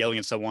yelling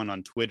at someone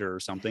on Twitter or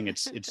something.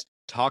 It's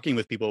talking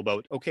with people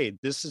about, okay,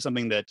 this is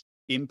something that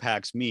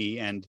impacts me.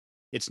 And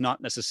it's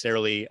not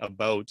necessarily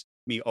about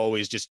me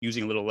always just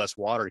using a little less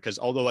water, because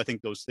although I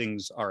think those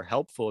things are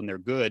helpful and they're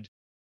good,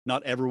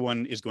 not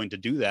everyone is going to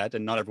do that,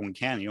 and not everyone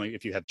can.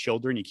 If you have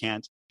children, you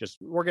can't just,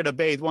 we're going to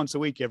bathe once a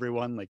week,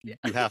 everyone. Like, Yeah.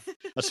 you have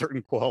a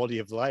certain quality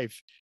of life,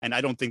 and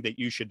I don't think that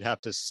you should have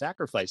to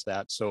sacrifice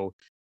that. So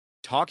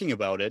talking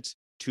about it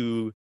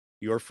to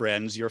your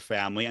friends, your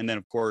family, and then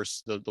of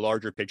course the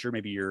larger picture,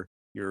 maybe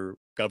your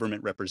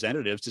government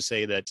representatives, to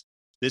say that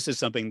this is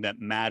something that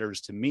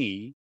matters to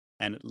me,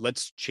 and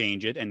let's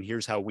change it, and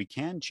here's how we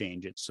can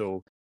change it.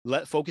 So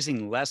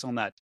focusing less on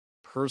that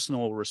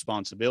personal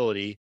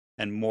responsibility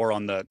and more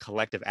on the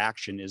collective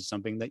action is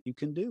something that you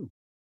can do.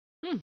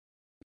 Hmm.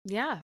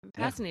 Yeah, Yeah.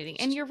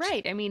 fascinating. And you're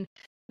right. I mean,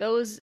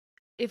 those,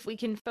 if we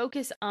can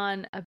focus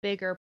on a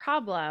bigger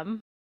problem,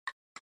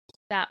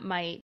 that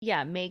might,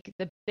 yeah, make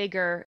the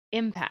bigger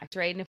impact,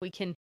 right? And if we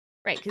can,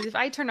 right, because if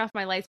I turn off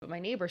my lights, but my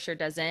neighbor sure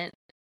doesn't,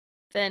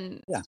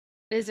 then Yeah.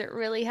 is it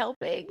really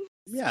helping?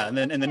 Yeah, So, and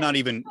then not okay.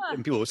 even,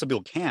 and some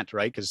people can't,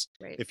 right? Because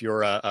Right. if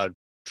you're a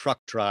truck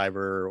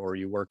driver, or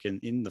you work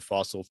in the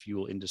fossil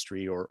fuel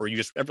industry, or you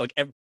just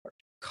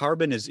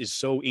carbon is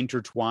so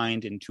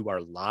intertwined into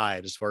our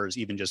lives, as far as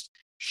even just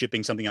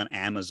shipping something on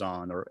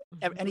Amazon or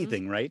Mm-hmm.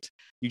 anything, right?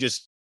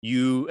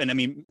 You and I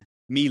mean,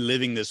 me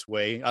living this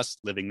way, us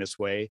living this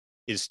way,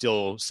 is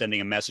still sending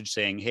a message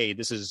saying, hey,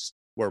 this is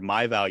where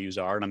my values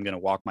are, and I'm going to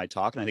walk my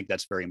talk. And I think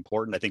that's very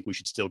important. I think we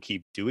should still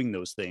keep doing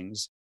those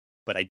things,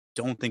 but I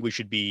don't think we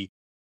should be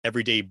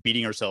every day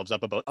beating ourselves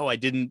up about, oh, I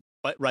didn't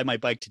ride my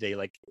bike today.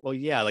 Like, well,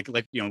 yeah, like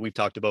we've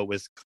talked about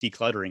with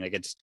decluttering, like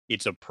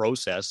it's a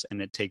process,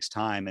 and it takes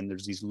time, and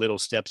there's these little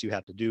steps you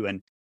have to do,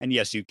 and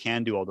yes, you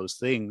can do all those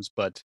things,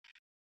 but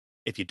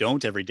if you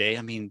don't every day,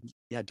 I mean,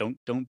 yeah,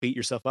 don't beat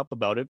yourself up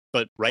about it,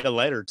 but write a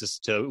letter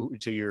to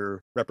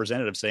your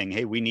representative saying,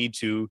 hey, we need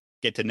to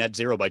get to net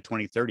zero by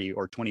 2030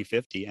 or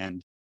 2050,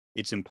 and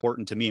it's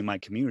important to me and my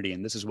community,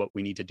 and this is what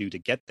we need to do to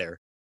get there.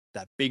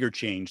 That bigger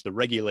change, the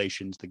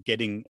regulations, the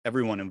getting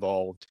everyone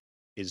involved,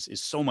 is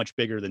so much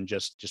bigger than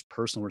just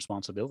personal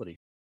responsibility.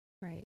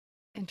 Right.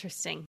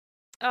 Interesting.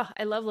 Oh,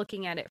 I love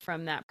looking at it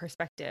from that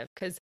perspective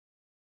because,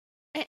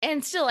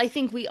 and still, I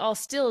think we all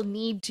still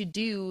need to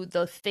do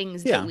the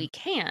things that Yeah, we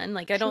can.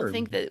 Like, I don't sure.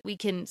 think that we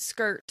can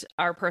skirt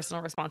our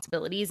personal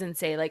responsibilities and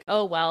say, like,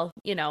 oh, well,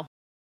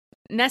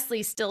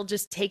 Nestle's still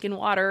just taking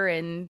water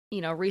and,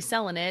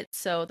 reselling it.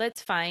 So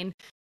that's fine.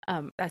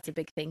 That's a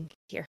big thing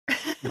here.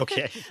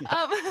 Okay.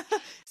 Yeah, um,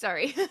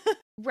 sorry.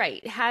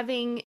 Right.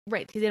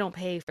 Right. Because they don't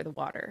pay for the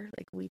water.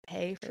 Like we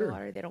pay for the sure.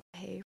 water. They don't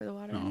pay for the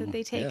water that Oh,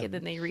 they take yeah, and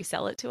then they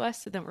resell it to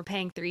us. So then we're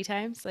paying 3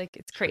 times. Like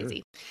it's sure.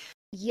 crazy.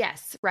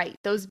 Yes, right.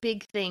 Those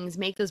big things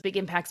make those big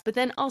impacts, but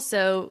then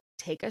also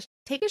take a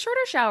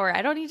shorter shower.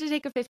 I don't need to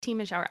take a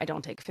 15-minute shower. I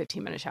don't take a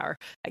 15-minute shower.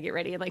 I get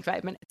ready in like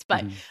 5 minutes.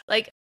 But Mhm.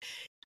 like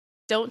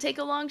don't take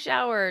a long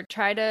shower.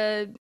 Try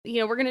to,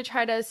 we're going to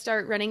try to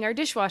start running our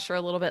dishwasher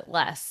a little bit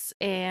less.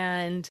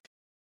 And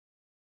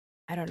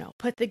I don't know,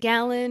 put the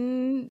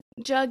gallon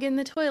jug in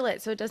the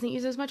toilet so it doesn't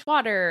use as much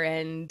water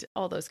and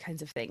all those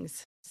kinds of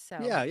things. So,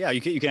 Yeah, yeah, you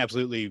can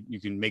absolutely,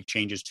 you can make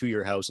changes to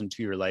your house and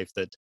to your life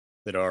that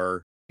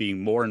are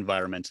being more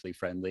environmentally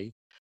friendly.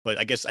 But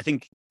I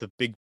think the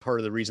big part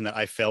of the reason that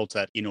I felt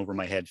that in over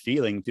my head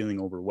feeling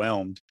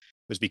overwhelmed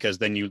was because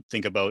then you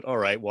think about, all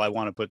right, well, I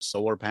want to put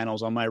solar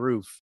panels on my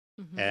roof,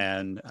 mm-hmm,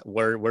 and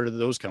where did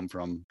those come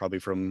from? Probably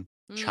from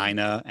mm,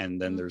 China,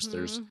 and then there's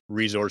mm-hmm,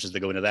 resources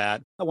that go into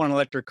that. I want an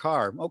electric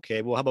car.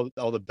 Okay, well, how about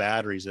all the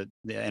batteries, that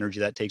the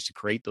energy that takes to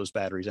create those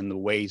batteries, and the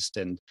waste,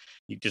 and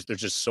there's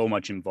just so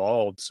much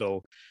involved.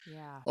 So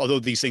yeah, although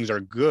these things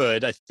are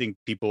good, I think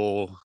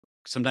people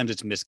sometimes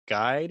it's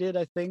misguided.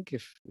 I think,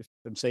 if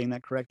I'm saying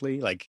that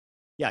correctly, like,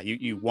 yeah,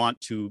 you mm, want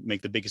to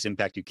make the biggest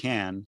impact you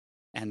can,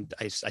 and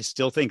I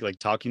still think, like,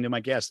 talking to my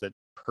guests, that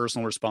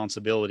personal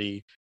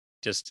responsibility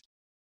just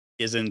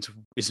isn't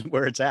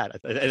where it's at.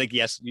 I think,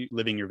 yes,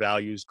 living your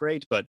values,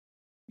 great, but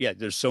yeah,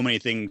 there's so many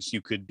things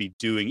you could be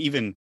doing,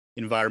 even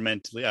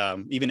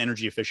environmentally, even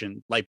energy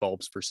efficient light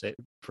bulbs,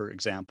 for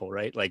example,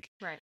 right? Like,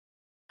 right.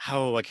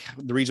 how, like,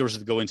 the resources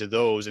that go into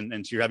those, and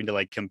so you're having to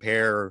like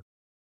compare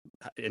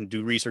and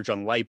do research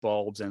on light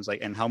bulbs, and it's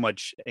like, and how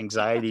much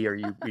anxiety are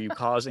you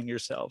causing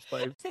yourself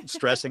by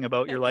stressing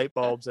about your light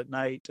bulbs at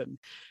night, and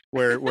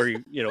where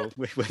you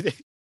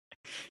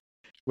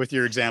with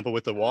your example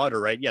with the water,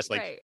 right? Yes,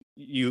 like Right.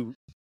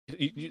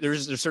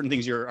 there's certain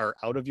things are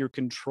out of your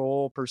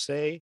control per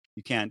se.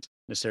 You can't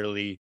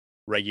necessarily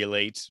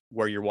regulate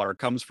where your water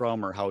comes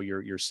from or how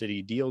your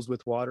city deals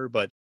with water,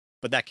 but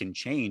that can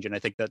change. And I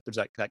think that there's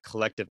that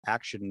collective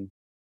action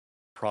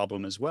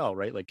problem as well,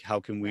 right? Like how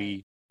can Right.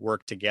 we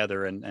work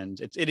together? And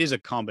it is a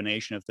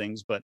combination of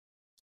things, but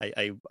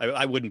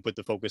I wouldn't put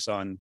the focus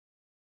on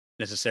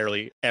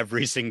necessarily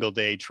every single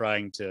day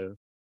trying to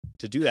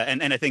do that.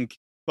 And I think,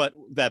 but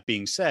that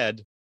being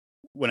said,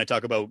 when I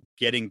talk about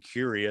getting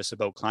curious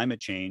about climate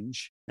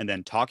change and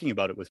then talking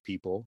about it with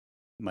people,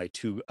 my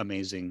two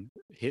amazing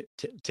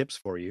tips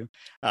for you,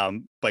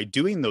 by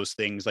doing those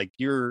things, like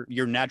you're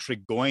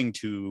naturally going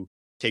to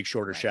take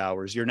shorter Right.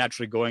 showers. You're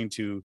naturally going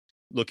to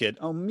look at,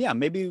 yeah,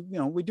 maybe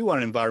we do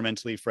want an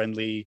environmentally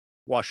friendly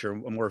washer,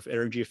 a more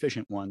energy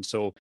efficient one.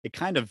 So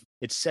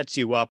it sets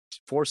you up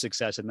for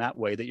success in that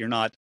way, that you're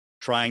not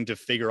trying to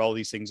figure all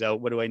these things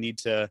out. What do I need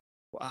to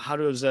how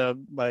does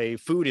my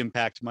food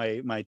impact my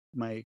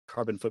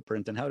carbon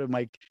footprint, and how do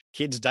my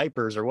kids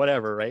diapers or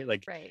whatever, right?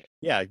 Like, Right.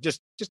 yeah, just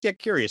get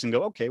curious and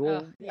go, okay, Oh,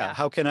 well, yeah, yeah.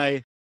 how can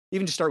I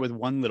even just start with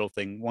one little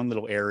thing, one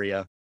little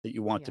area that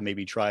you want to Yeah.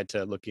 maybe try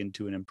to look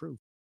into and improve.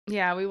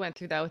 Yeah, we went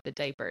through that with the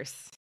diapers.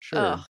 Sure.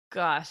 Oh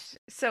gosh.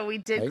 So we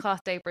did Right.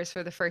 cloth diapers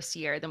for the first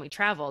year, then we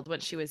traveled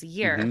when she was a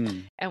year, Hmm.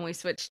 and we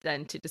switched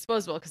then to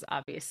disposable because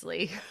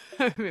obviously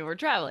we were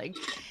traveling.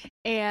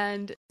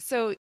 And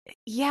so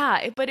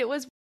yeah, but it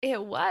was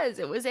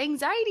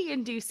anxiety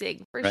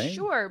inducing for Right.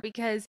 sure,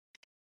 because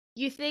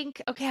you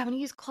think, okay, I'm gonna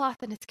use cloth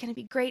and it's gonna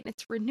be great and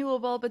it's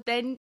renewable, but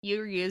then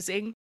you're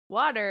using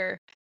water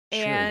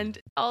Sure. and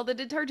all the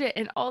detergent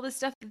and all the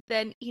stuff that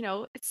then,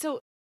 so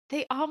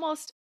they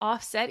almost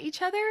offset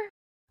each other.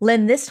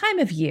 Lynn, this time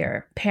of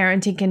year,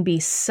 parenting can be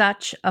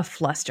such a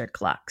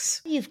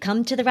flusterclux. You've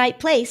come to the right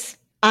place.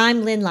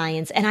 I'm Lynn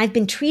Lyons, and I've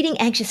been treating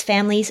anxious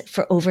families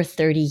for over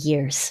 30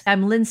 years.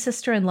 I'm Lynn's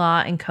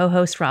sister-in-law and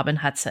co-host Robin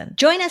Hudson.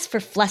 Join us for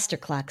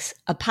Flusterclux,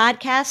 a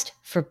podcast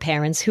for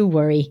parents who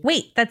worry.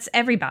 Wait, that's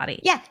everybody.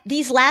 Yeah,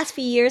 these last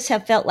few years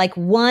have felt like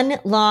one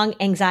long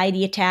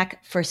anxiety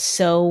attack for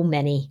so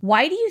many.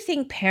 Why do you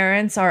think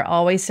parents are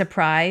always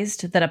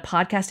surprised that a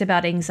podcast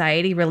about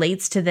anxiety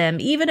relates to them,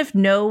 even if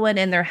no one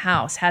in their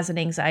house has an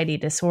anxiety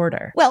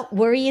disorder? Well,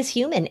 worry is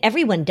human.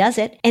 Everyone does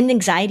it, and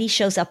anxiety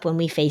shows up when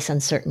we face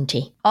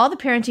uncertainty. All the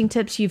parenting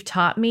tips you've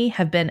taught me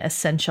have been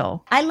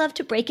essential. I love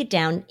to break it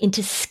down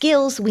into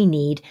skills we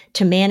need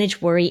to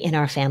manage worry in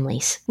our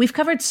families. We've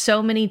covered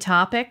so many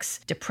topics: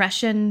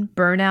 depression,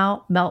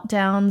 burnout,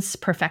 meltdowns,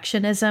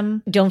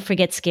 perfectionism. Don't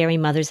forget scary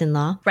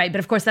mothers-in-law. Right, but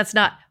of course that's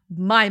not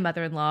my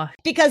mother-in-law.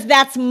 Because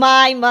that's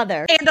my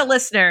mother. And a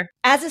listener.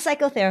 As a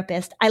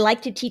psychotherapist, I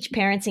like to teach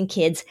parents and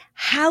kids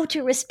how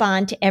to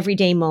respond to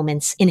everyday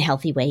moments in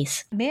healthy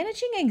ways.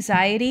 Managing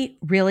anxiety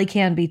really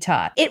can be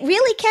taught. It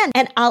really can,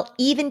 and I'll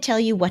even tell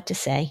you what to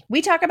say.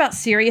 We talk about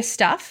serious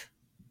stuff,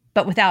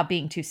 but without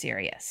being too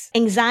serious.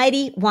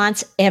 Anxiety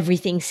wants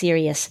everything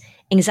serious.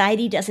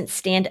 Anxiety doesn't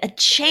stand a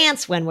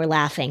chance when we're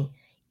laughing,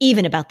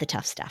 even about the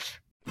tough stuff.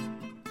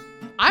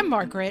 I'm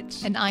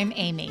Margaret. And I'm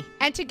Amy.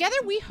 And together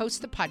we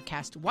host the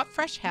podcast, What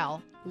Fresh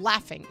Hell?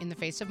 Laughing in the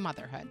Face of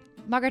Motherhood.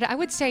 Margaret, I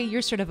would say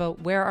you're sort of a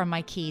where are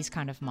my keys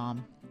kind of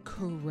mom.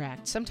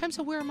 Correct. Sometimes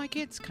a where are my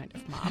kids kind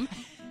of mom.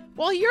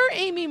 While you're,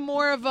 Amy,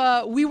 more of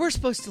a we were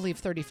supposed to leave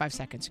 35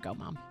 seconds ago,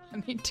 mom.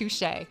 I mean,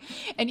 touche.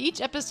 In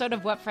each episode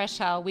of What Fresh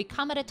Hell, we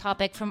come at a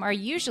topic from our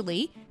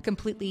usually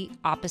completely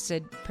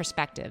opposite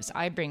perspectives.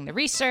 I bring the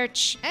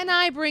research. And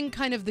I bring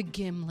kind of the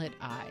gimlet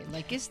eye.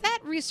 Like, is that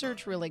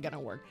research really going to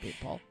work,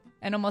 people?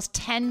 And almost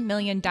 10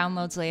 million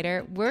downloads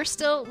later, we're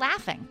still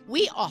laughing.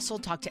 We also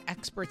talk to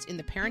experts in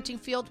the parenting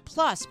field,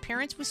 plus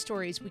parents with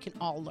stories we can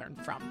all learn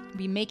from.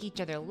 We make each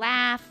other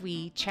laugh,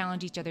 we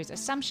challenge each other's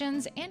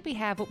assumptions, and we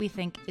have what we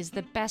think is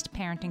the best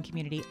parenting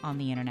community on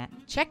the internet.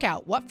 Check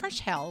out What Fresh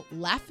Hell?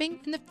 Laughing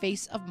in the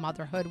Face of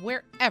Motherhood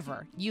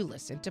wherever you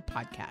listen to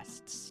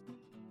podcasts.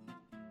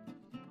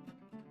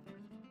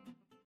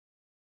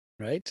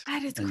 Right.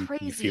 That is And you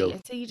crazy. feel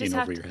And so you just in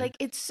have over to, your head. like,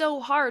 it's so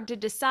hard to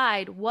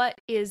decide what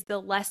is the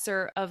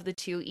lesser of the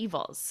two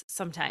evils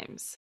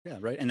sometimes. Yeah,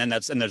 right. And then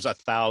there's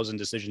 1,000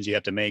 decisions you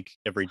have to make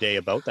every day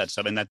about that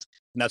stuff. And that's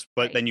but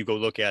Right. then you go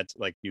look at,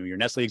 like, your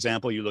Nestle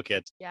example, you look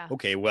at, Yeah.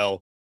 okay,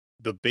 well,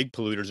 the big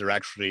polluters are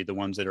actually the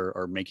ones that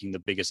are making the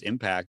biggest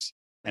impact,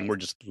 and we're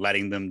just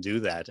letting them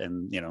do that.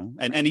 And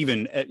and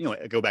even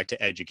go back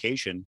to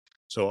education.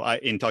 So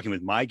in talking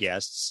with my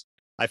guests,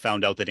 I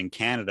found out that in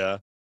Canada,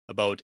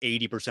 about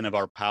 80% of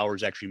our power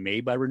is actually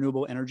made by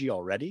renewable energy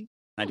already.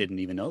 I didn't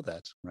even know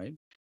that, right?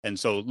 And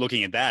so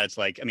looking at that, it's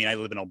like, I mean, I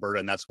live in Alberta,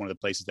 and that's one of the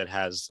places that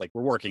has, like,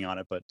 we're working on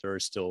it, but there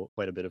is still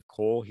quite a bit of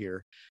coal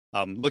here.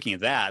 Looking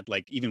at that,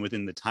 like, even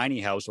within the tiny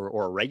house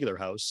or a regular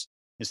house,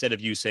 instead of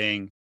you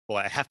saying, well,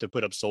 I have to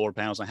put up solar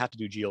panels, I have to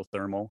do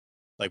geothermal.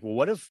 Like, well,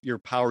 what if your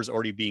power is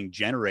already being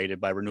generated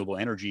by renewable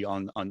energy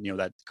on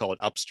that, call it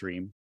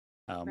upstream,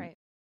 Right.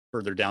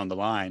 further down the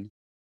line?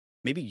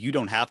 Maybe you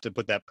don't have to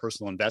put that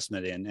personal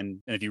investment in.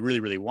 And if you really,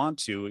 really want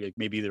to,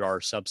 maybe there are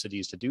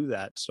subsidies to do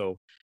that. So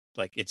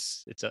like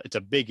it's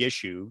a big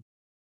issue.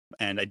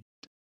 And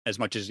as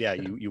much as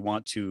you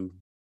want to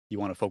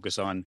focus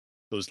on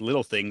those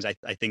little things,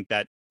 I think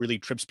that really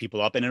trips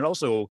people up, and it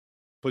also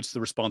puts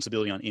the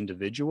responsibility on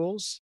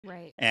individuals,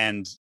 Right.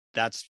 and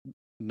that's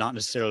not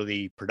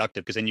necessarily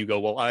productive, because then you go,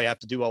 well, I have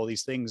to do all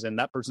these things and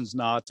that person's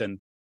not. And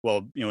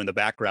well, in the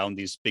background,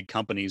 these big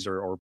companies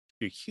are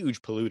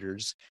huge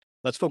polluters.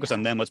 Let's focus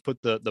on them. Let's put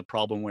the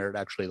problem where it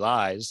actually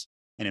lies,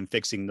 and in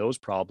fixing those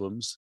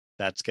problems,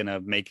 that's going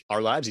to make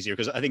our lives easier.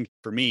 Because I think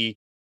for me,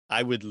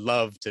 I would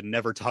love to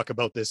never talk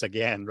about this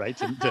again, right?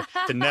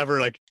 To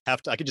never like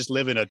have to, I could just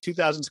live in a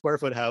 2,000 square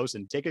foot house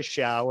and take a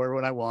shower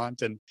when I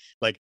want. And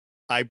like,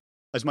 I,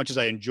 as much as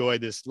I enjoy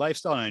this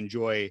lifestyle and I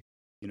enjoy,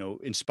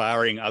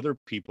 inspiring other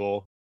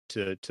people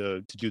to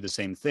do the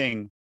same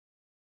thing,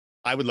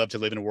 I would love to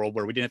live in a world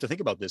where we didn't have to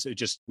think about this. We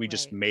just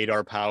Right. made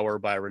our power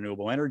by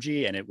renewable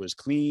energy, and it was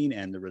clean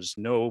and there was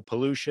no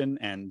pollution.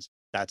 And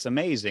that's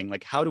amazing.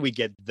 Like, how do we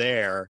get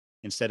there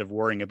instead of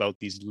worrying about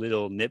these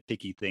little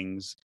nitpicky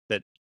things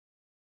that,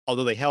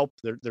 although they help,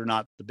 they're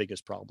not the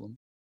biggest problem.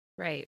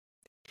 Right.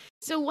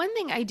 So one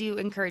thing I do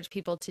encourage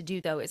people to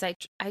do, though, is I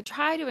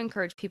try to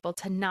encourage people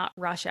to not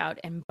rush out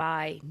and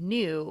buy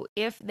new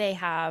if they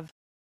have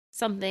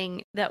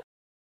something that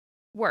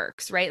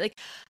works, right? Like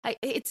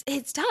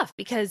it's tough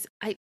because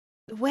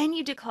when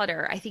you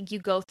declutter, I think you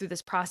go through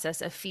this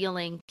process of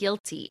feeling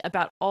guilty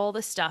about all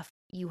the stuff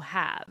you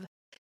have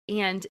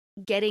and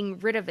getting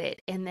rid of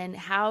it. And then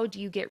how do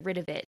you get rid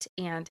of it?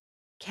 And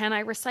can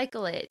I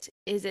recycle it?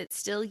 Is it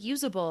still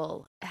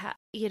usable?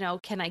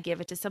 Can I give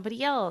it to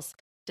somebody else?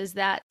 Does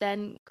that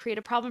then create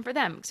a problem for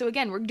them? So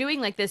again, we're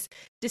doing like this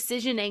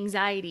decision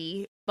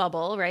anxiety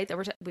bubble, right? That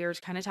we were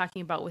kind of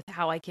talking about with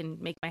how I can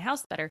make my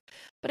house better.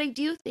 But I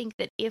do think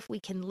that if we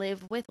can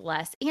live with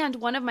less, and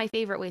one of my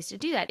favorite ways to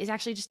do that is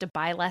actually just to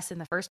buy less in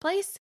the first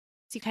place.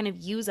 So you kind of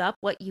use up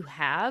what you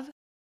have.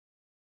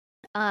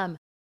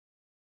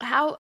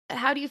 How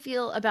do you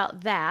feel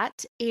about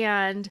that?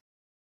 And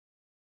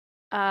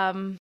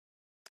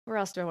where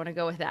else do I want to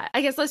go with that?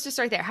 I guess let's just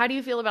start there. How do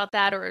you feel about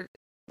that? Or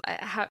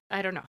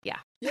I don't know. Yeah.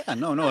 Yeah,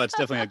 no, that's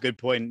definitely a good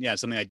point. Yeah,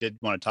 something I did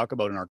want to talk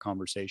about in our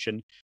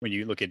conversation when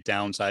you look at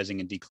downsizing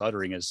and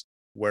decluttering is,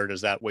 where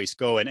does that waste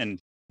go? And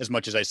as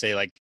much as I say,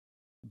 like,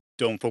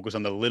 don't focus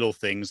on the little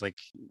things, like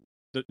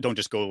don't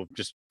just go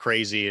just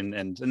crazy.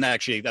 And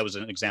actually, that was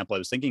an example I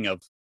was thinking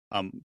of,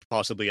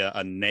 possibly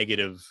a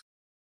negative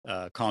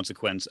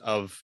consequence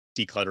of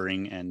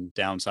decluttering and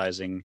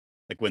downsizing.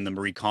 Like when the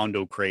Marie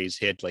Kondo craze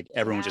hit, like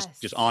everyone was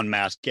just en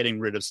masse getting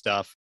rid of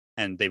stuff,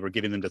 and they were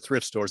giving them to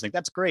thrift stores. Like,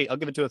 that's great, I'll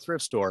give it to a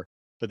thrift store.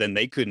 But then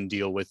they couldn't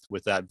deal with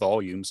that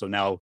volume. So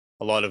now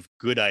a lot of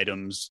good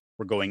items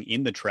were going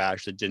in the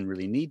trash that didn't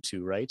really need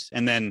to, right?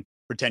 And then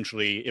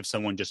potentially, if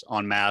someone just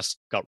en masse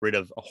got rid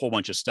of a whole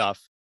bunch of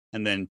stuff,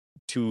 and then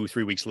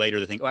 2-3 weeks later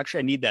they think, oh, actually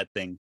I need that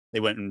thing,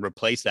 they went and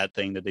replaced that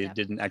thing that they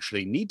didn't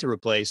actually need to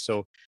replace.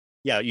 So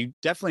yeah, you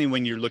definitely,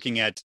 when you're looking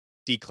at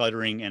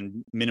decluttering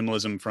and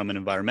minimalism from an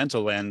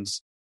environmental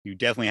lens, you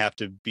definitely have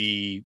to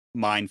be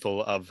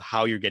mindful of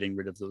how you're getting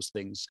rid of those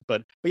things.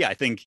 But yeah, I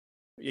think,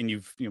 and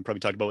you've probably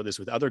talked about this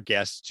with other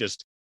guests,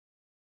 just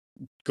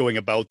going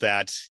about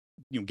that,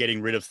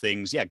 getting rid of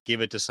things,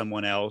 give it to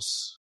someone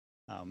else,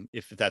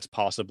 if that's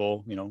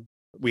possible.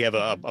 We have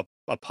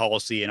a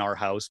policy in our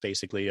house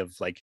basically of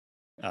like,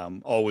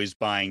 always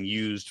buying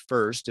used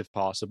first if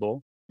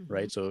possible,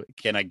 right? So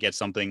can I get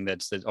something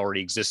that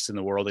already exists in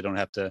the world? I don't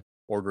have to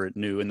order it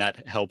new, and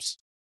that helps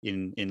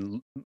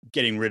in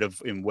getting rid of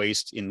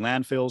waste in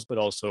landfills, but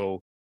also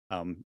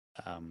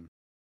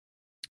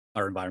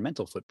our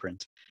environmental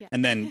footprint. Yeah.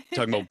 And then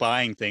talking about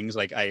buying things,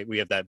 like we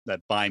have that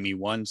buy me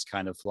once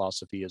kind of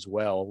philosophy as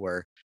well,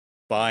 where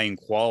buying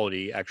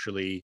quality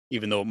actually,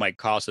 even though it might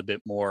cost a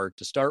bit more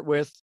to start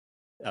with,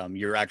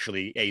 you're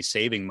actually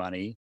saving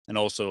money and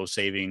also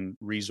saving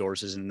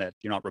resources, in that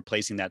you're not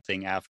replacing that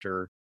thing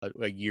after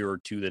a year or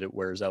two that it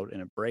wears out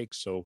and it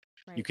breaks. So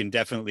you can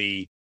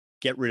definitely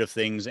get rid of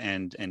things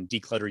and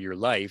declutter your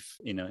life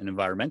in an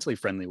environmentally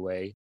friendly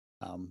way.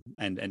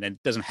 And it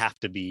doesn't have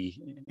to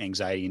be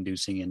anxiety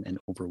inducing and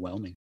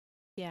overwhelming.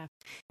 Yeah.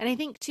 And I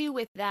think too,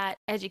 with that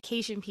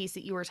education piece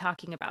that you were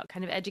talking about,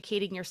 kind of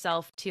educating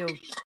yourself to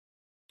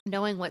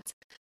knowing what's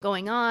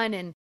going on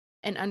and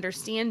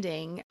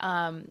understanding,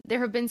 there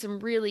have been some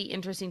really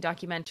interesting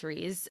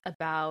documentaries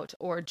about,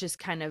 or just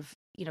kind of,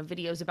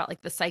 videos about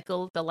like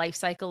the life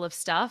cycle of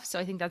stuff. So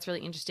I think that's really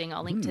interesting.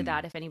 I'll link to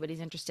that if anybody's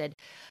interested.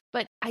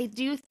 But I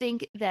do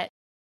think that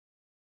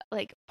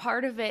like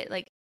part of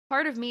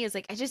me is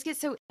like, I just get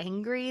so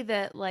angry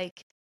that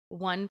like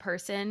one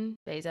person,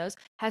 Bezos,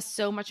 has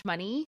so much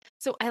money.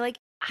 So I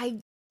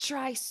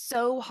try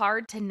so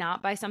hard to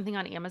not buy something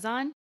on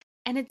Amazon,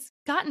 and it's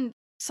gotten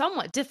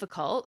somewhat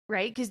difficult,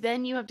 right? Because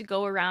then you have to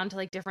go around to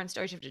like different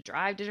stores. You have to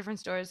drive to different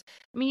stores.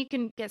 I mean, you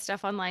can get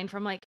stuff online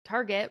from like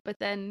Target, but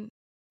then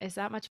is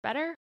that much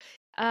better?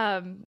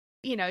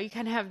 You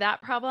kind of have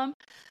that problem.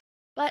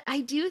 But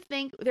I do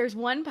think there's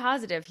one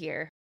positive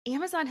here.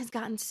 Amazon has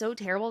gotten so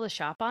terrible to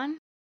shop on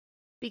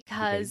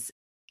because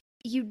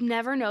you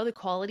never know the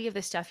quality of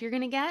the stuff you're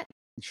going to get.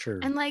 Sure.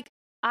 And like,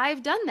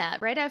 I've done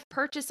that, right? I've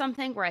purchased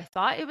something where I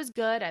thought it was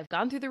good. I've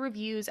gone through the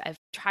reviews. I've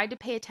tried to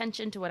pay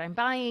attention to what I'm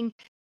buying,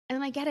 and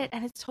then I get it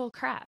and it's total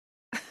crap.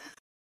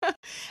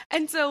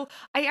 And so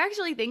I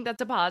actually think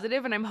that's a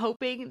positive, and I'm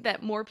hoping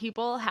that more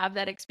people have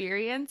that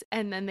experience,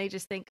 and then they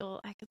just think,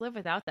 oh, I could live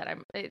without that.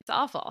 It's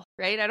awful,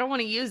 right? I don't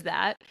want to use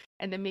that.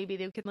 And then maybe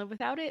they can live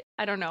without it.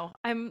 I don't know.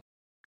 I'm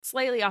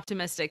slightly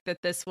optimistic that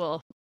this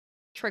will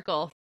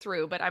trickle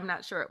through, but I'm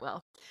not sure it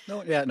will.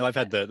 No, yeah, no, I've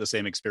had the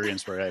same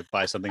experience where I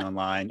buy something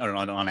online or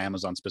on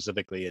Amazon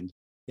specifically, and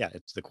yeah,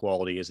 it's the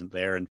quality isn't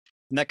there, and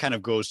that kind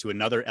of goes to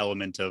another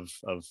element of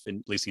at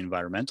least the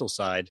environmental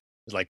side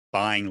is like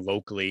buying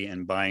locally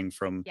and buying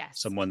from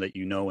someone that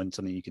you know and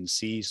something you can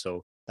see.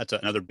 So that's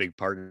another big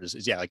part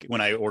is yeah, like when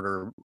I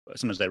order,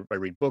 sometimes I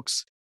read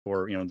books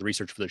or the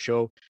research for the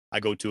show, I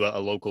go to a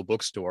local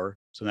bookstore.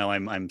 So now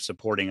I'm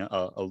supporting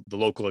the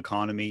local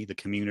economy, the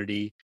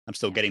community. I'm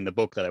still getting the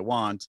book that I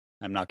want.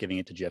 I'm not giving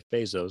it to Jeff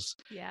Bezos.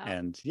 Yeah.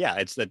 And yeah,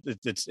 it's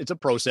a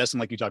process.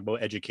 And like you talk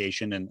about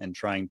education and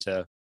trying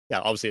to,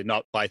 obviously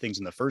not buy things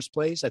in the first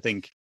place. I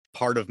think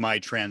part of my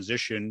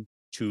transition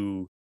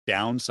to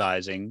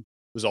downsizing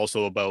was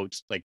also about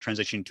like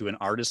transitioning to an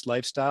artist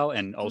lifestyle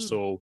and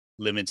also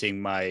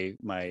limiting my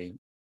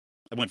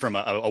I went from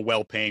a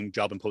well-paying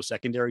job in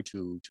post-secondary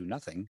to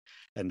nothing.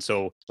 And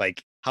so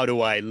like, how do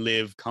I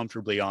live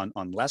comfortably on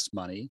less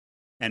money?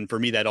 And for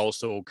me, that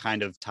also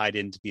kind of tied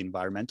into the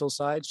environmental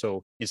side.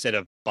 So instead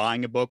of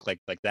buying a book like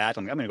that,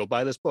 I'm going to go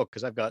buy this book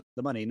because I've got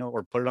the money,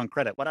 or put it on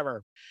credit,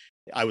 whatever.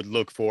 I would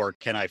look for,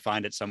 can I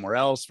find it somewhere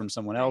else from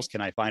someone else?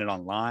 Can I find it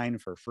online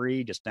for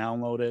free? Just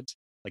download it.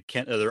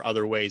 Like, are there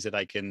other ways that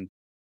I can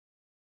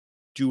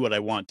do what I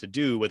want to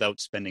do without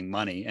spending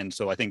money? And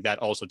so I think that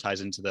also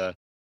ties into the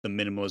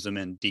minimalism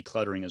and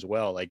decluttering as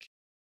well. Like,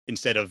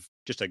 instead of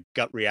just a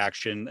gut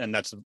reaction, and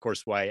that's of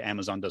course why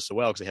Amazon does so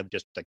well, because they have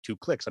just like 2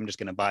 clicks. I'm just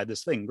going to buy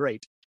this thing.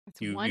 Great.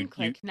 It's one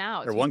click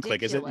now. Or one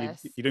click, is it?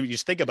 You don't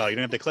just think about it. You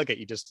don't have to click it.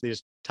 You just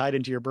tie it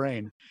into your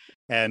brain.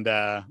 And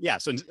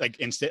so like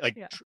instead,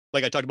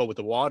 like I talked about with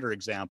the water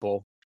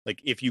example, like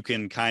if you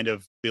can kind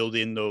of build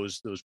in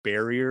those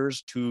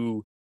barriers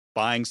to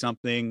buying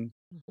something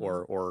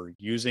or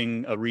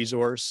using a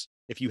resource,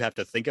 if you have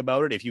to think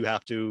about it, if you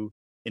have to,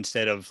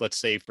 instead of, let's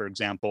say, for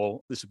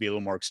example, this would be a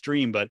little more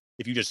extreme, but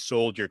if you just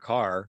sold your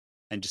car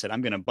and just said,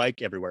 I'm going to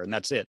bike everywhere, and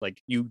that's it,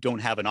 like you don't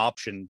have an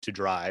option to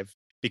drive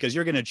because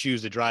you're going to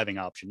choose the driving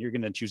option. You're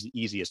going to choose the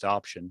easiest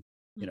option.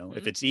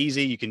 If it's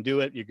easy, you can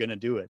do it, you're going to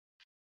do it.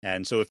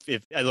 And so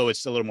if although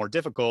it's a little more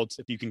difficult,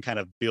 if you can kind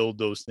of build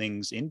those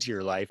things into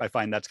your life, I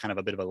find that's kind of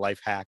a bit of a life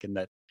hack, in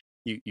that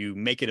you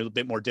make it a little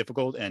bit more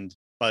difficult. And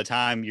by the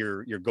time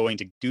you're going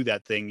to do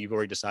that thing, you've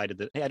already decided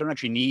that, hey, I don't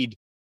actually need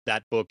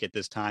that book at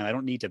this time. I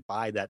don't need to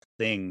buy that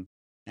thing,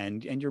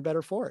 and you're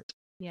better for it.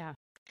 Yeah.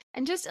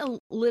 And just a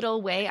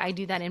little way I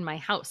do that in my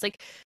house.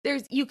 Like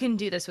you can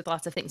do this with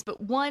lots of things, but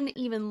one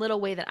even little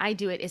way that I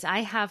do it is I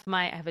have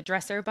a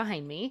dresser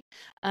behind me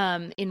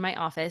in my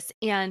office,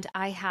 and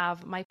I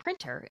have my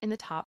printer in the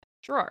top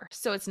drawer.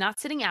 So it's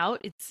not sitting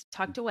out, it's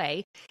tucked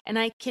away, and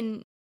I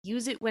can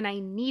use it when I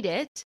need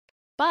it.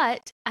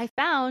 But I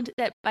found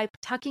that by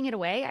tucking it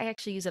away, I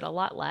actually use it a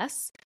lot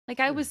less.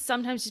 Like I was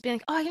sometimes just being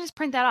like, oh, I can just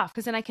print that off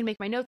because then I can make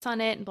my notes on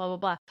it and blah, blah,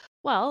 blah.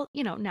 Well,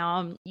 now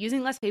I'm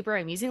using less paper.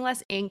 I'm using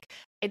less ink.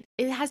 It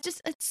has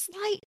just a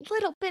slight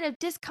little bit of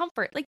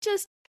discomfort. Like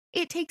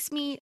it takes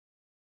me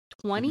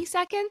 20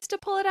 seconds to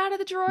pull it out of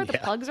the drawer. The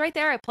plug's right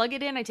there. I plug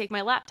it in. I take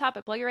my laptop.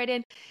 I plug it right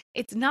in.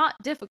 It's not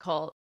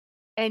difficult.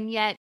 And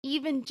yet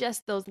even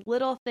just those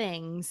little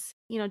things,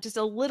 just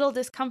a little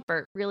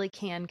discomfort really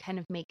can kind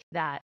of make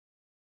that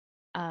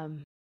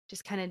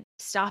just kind of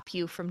stop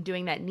you from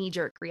doing that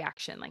knee-jerk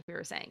reaction, like we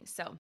were saying.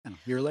 So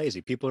you're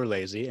lazy. People are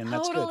lazy, and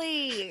that's good.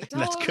 Totally.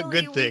 That's a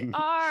good thing.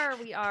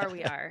 We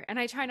are. And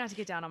I try not to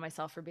get down on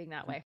myself for being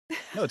that way.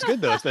 No, it's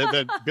good though.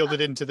 It's build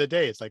it into the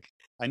day. It's like,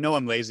 I know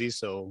I'm lazy,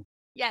 so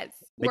yes,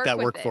 make that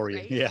work for you.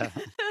 Right? Yeah.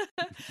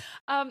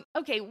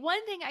 Okay.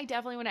 One thing I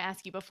definitely want to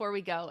ask you before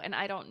we go, and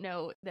I don't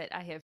know that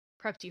I have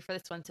prepped you for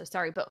this one, so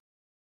sorry, but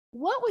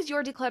what was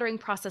your decluttering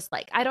process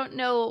like? I don't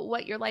know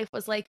what your life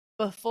was like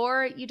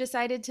before you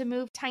decided to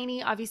move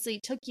tiny. Obviously,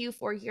 it took you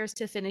 4 years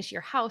to finish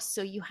your house,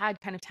 so you had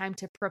kind of time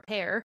to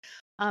prepare.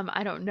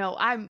 I don't know.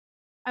 I'm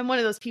one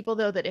of those people,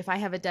 though, that if I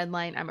have a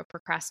deadline, I'm a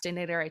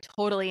procrastinator. I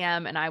totally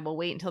am, and I will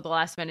wait until the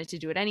last minute to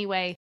do it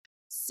anyway.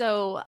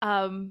 So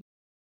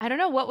I don't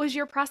know. What was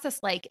your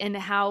process like, and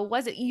how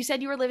was it? You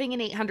said you were living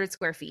in 800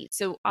 square feet,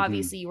 so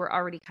obviously you were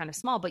already kind of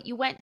small, but you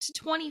went to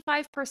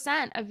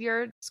 25% of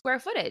your square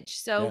footage.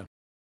 So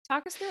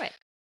talk us through it.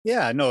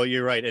 Yeah, no,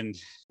 you're right. And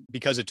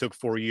because it took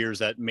 4 years,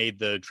 that made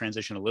the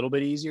transition a little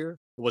bit easier.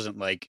 It wasn't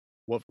like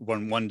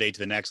one day to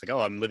the next, like, oh,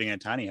 I'm living in a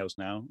tiny house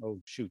now. Oh,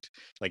 shoot.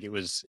 Like it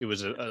was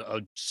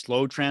a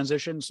slow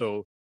transition.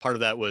 So part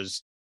of that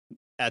was,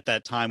 at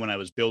that time when I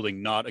was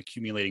building, not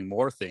accumulating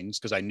more things,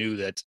 because I knew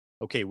that,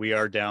 okay, we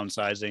are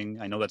downsizing.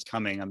 I know that's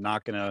coming. I'm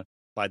not going to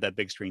buy that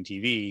big screen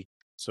TV.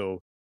 So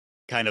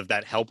kind of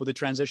that help with the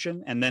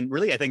transition. And then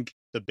really, I think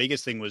the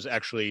biggest thing was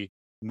actually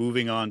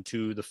moving on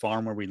to the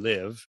farm where we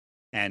live.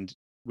 And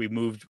we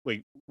moved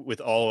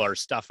with all our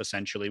stuff,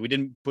 essentially. We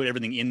didn't put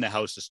everything in the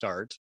house to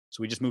start.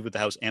 So we just moved with the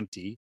house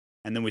empty.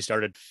 And then we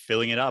started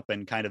filling it up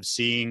and kind of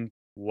seeing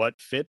what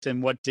fit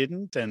and what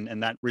didn't.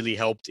 And that really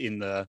helped in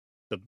the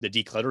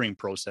decluttering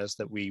process,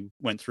 that we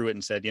went through it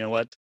and said, you know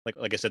what,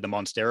 like I said, the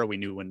Monstera we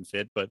knew wouldn't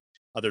fit, but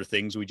other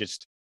things we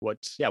just,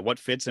 what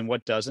fits and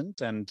what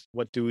doesn't, and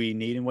what do we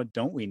need and what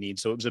don't we need.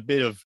 So it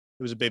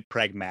was a bit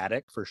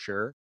pragmatic for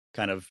sure,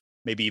 kind of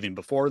maybe even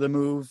before the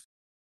move.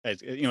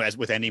 As you know, as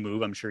with any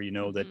move, I'm sure you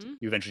know that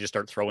you eventually just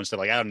start throwing stuff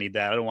like, I don't need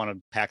that, I don't want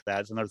to pack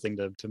that. It's another thing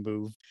to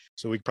move.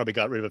 So we probably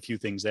got rid of a few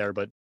things there.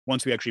 But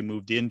once we actually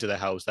moved into the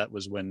house, that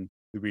was when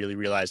we really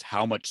realized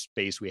how much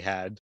space we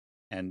had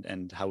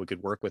and how we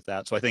could work with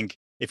that. So I think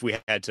if we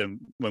had to,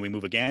 when we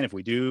move again, if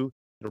we do,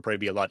 it'll probably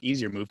be a lot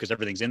easier move because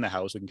everything's in the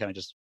house. We can kind of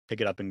just pick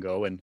it up and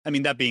go. And I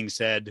mean, that being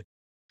said,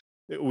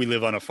 we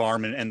live on a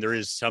farm and there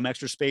is some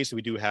extra space.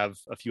 We do have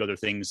a few other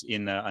things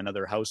in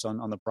another house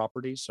on the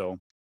property. So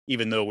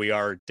even though we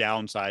are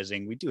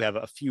downsizing, we do have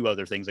a few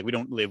other things. Like we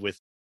don't live with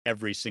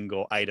every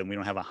single item. We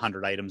don't have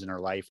 100 items in our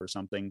life or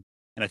something.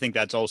 And I think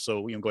that's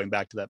also, going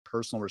back to that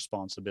personal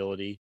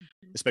responsibility,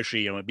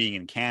 especially, being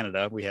in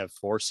Canada, we have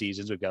 4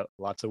 seasons. We've got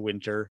lots of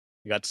winter,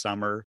 we got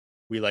summer.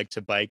 We like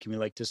to bike and we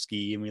like to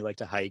ski and we like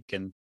to hike.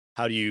 And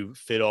how do you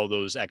fit all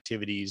those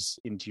activities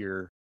into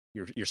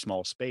your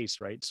small space,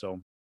 right?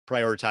 So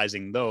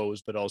prioritizing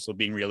those, but also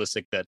being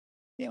realistic that,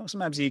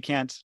 sometimes you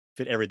can't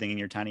fit everything in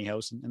your tiny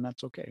house, and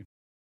that's okay.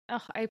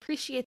 Oh, I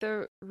appreciate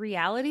the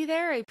reality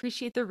there. I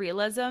appreciate the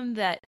realism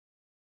that,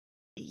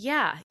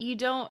 you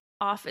don't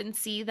often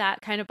see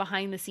that kind of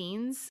behind the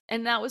scenes.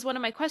 And that was one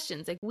of my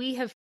questions. Like, we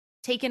have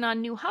taken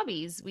on new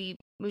hobbies. We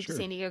moved to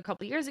San Diego a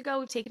couple of years ago.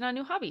 We've taken on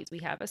new hobbies. We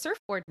have a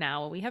surfboard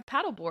now. We have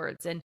paddle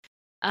boards. And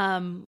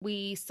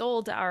we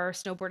sold our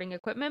snowboarding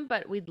equipment,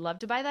 but we'd love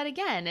to buy that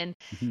again. And,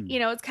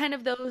 it's kind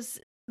of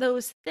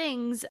those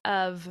things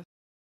of,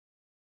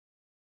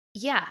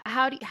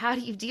 how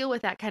do you deal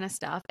with that kind of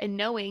stuff, and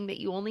knowing that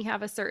you only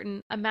have a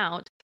certain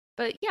amount,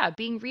 but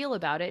being real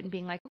about it and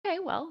being like, okay,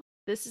 well,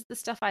 this is the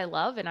stuff I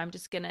love, and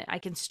I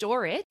can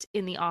store it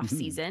in the off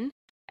season,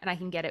 and I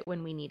can get it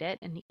when we need it,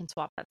 and you can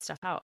swap that stuff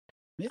out.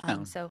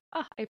 So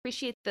I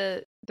appreciate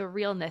the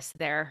realness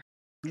there,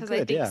 because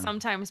I think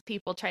sometimes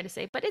people try to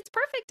say, but it's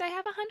perfect, I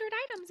have 100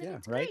 items and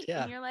it's great.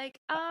 And you're like,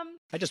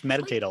 I just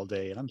meditate all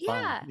day and I'm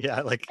fine.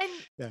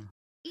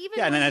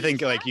 Even and then I think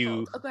traveled. like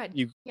you,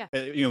 go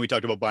ahead. We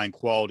talked about buying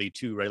quality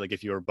too, right? Like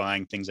if you're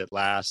buying things that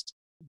last,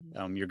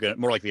 you're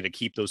more likely to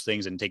keep those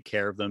things and take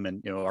care of them.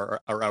 And our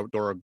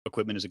outdoor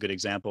equipment is a good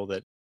example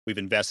that we've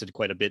invested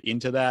quite a bit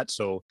into that.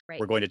 So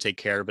we're going to take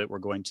care of it. We're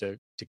going to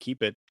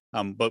keep it.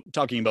 But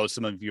talking about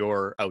some of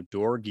your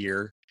outdoor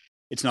gear,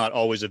 it's not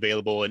always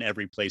available in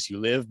every place you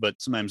live, but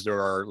sometimes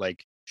there are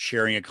like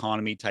sharing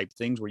economy type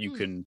things where you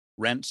can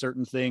rent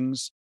certain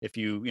things. If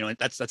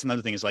that's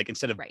another thing, is like,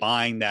 instead of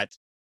buying that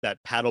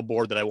paddle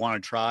board that I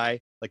want to try,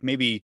 like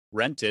maybe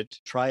rent it,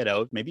 try it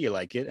out. Maybe you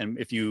like it. And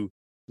if you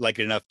like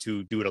it enough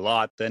to do it a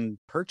lot, then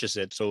purchase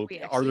it. So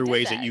are there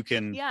ways that you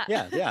can,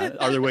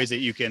 are there ways that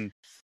you can,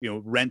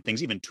 rent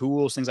things, even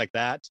tools, things like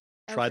that,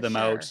 try them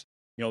out,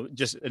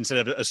 just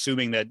instead of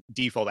assuming that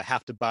default, I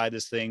have to buy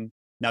this thing.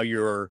 Now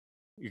you're,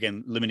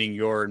 again, limiting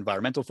your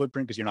environmental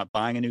footprint because you're not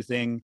buying a new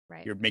thing.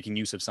 You're making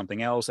use of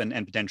something else and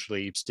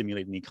potentially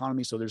stimulating the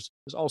economy. So there's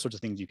all sorts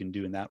of things you can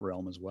do in that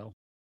realm as well.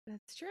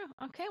 That's true.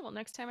 Okay, well,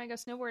 next time I go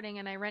snowboarding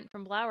and I rent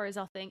from Blowers,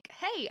 I'll think,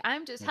 hey,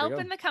 I'm just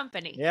helping the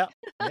company. Yeah.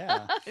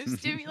 I'm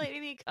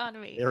stimulating the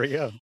economy. There we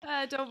go.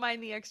 Don't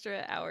mind the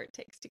extra hour it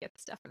takes to get the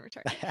stuff and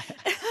return it.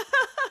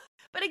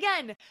 But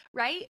again,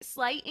 right?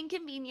 Slight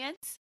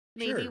inconvenience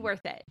may be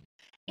worth it.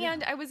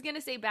 And I was going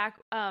to say back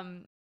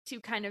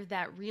to kind of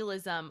that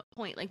realism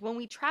point, like when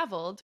we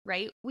traveled,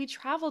 right? We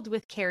traveled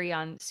with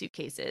carry-on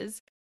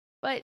suitcases,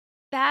 but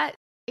that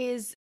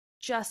is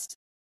just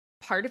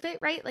part of it,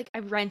 right? Like I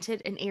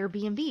rented an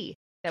Airbnb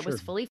that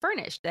was fully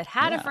furnished, that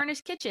had a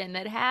furnished kitchen,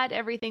 that had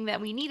everything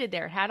that we needed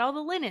there, had all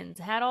the linens,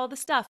 had all the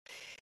stuff.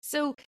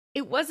 So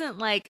it wasn't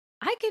like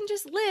I can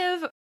just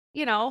live,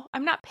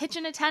 I'm not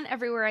pitching a tent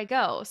everywhere I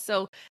go.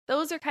 So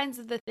those are kinds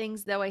of the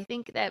things, though, I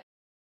think that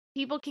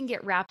people can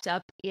get wrapped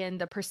up in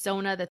the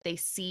persona that they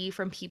see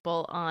from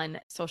people on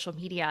social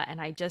media. And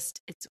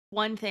it's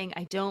one thing,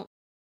 I don't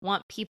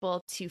want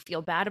people to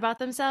feel bad about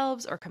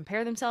themselves or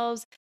compare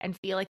themselves and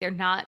feel like they're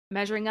not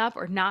measuring up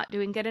or not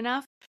doing good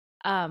enough,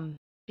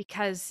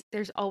 because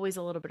there's always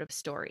a little bit of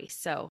story.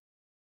 So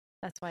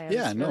that's why I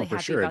was really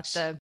happy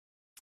about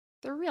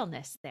the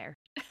realness there.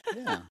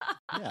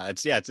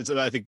 It's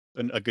I think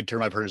a good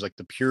term I've heard is like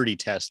the purity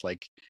test.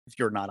 Like if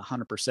you're not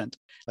 100%,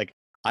 like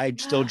I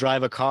still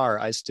drive a car,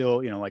 I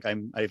still, like I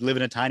live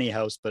in a tiny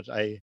house, but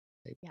I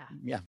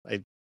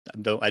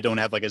don't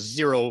have like a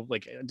zero,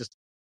 like just,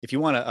 if you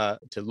want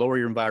to lower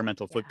your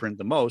environmental footprint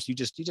the most, you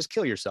just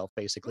kill yourself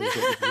basically.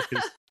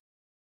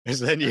 because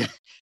then you have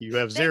Then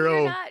you're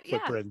zero not, yeah.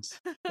 footprints.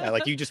 Yeah,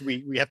 like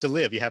we have to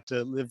live. You have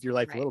to live your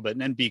life a Right. little bit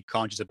and then be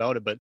conscious about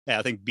it. But yeah,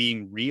 I think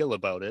being real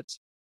about it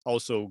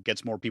also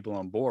gets more people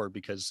on board,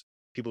 because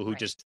people who Right.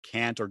 just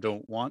can't or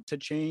don't want to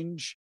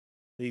change,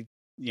 they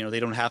they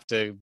don't have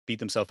to beat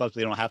themselves up.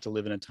 They don't have to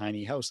live in a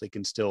tiny house. They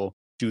can still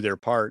do their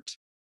part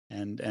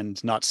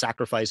and not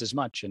sacrifice as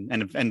much. And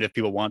if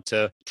people want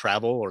to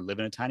travel or live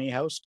in a tiny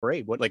house,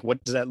 great. What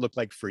does that look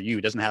like for you?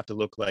 It doesn't have to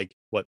look like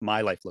what my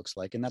life looks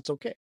like, and that's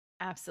okay.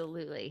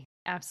 Absolutely.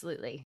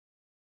 Absolutely.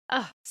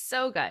 Oh,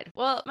 so good.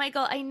 Well,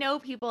 Michael, I know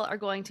people are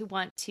going to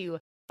want to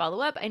follow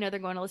up. I know they're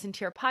going to listen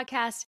to your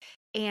podcast.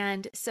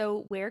 And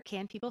so where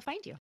can people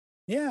find you?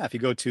 Yeah, if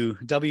you go to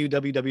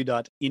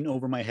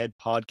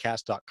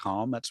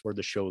www.inovermyheadpodcast.com, that's where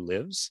the show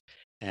lives.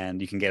 And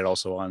you can get it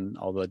also on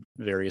all the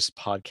various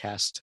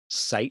podcast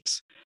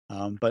sites.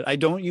 But I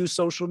don't use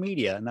social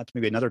media, and that's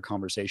maybe another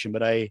conversation,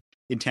 but I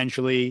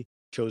intentionally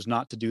chose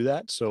not to do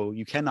that. So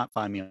you cannot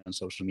find me on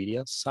social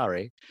media.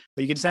 Sorry.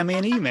 But you can send me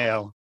an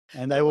email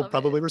and I will Love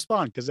probably it.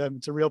 respond, because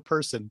it's a real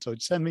person. So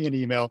send me an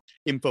email,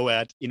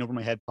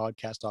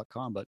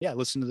 info@inovermyheadpodcast.com. But yeah,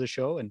 listen to the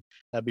show, and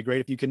that'd be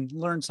great if you can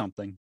learn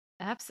something.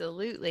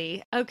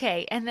 Absolutely.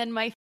 Okay. And then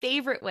my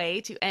favorite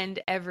way to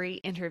end every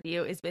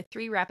interview is with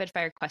 3 rapid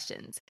fire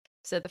questions.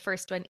 So the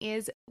first one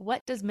is,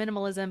 what does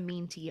minimalism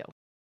mean to you?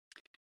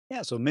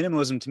 Yeah, so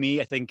minimalism to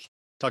me, I think,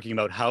 talking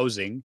about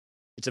housing,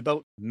 it's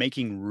about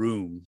making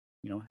room.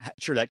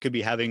 Sure, that could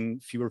be having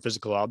fewer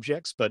physical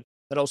objects, but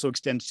that also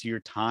extends to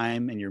your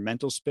time and your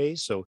mental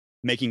space. So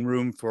making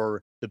room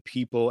for the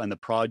people and the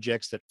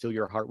projects that fill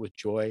your heart with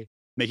joy,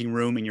 making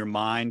room in your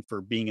mind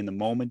for being in the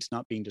moment,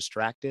 not being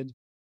distracted.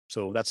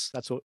 So that's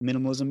what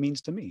minimalism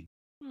means to me.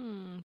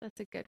 That's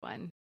a good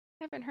one.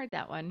 I haven't heard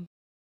that one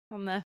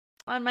on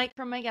Mike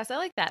from my guest. I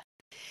like that.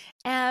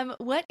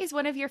 What is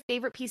one of your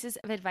favorite pieces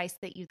of advice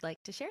that you'd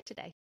like to share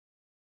today?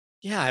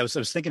 Yeah, I was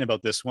thinking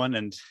about this one,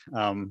 and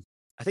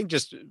I think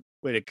just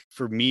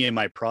for me and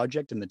my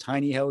project in the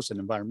tiny house and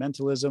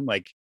environmentalism,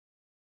 like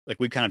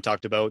we kind of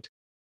talked about,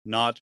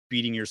 not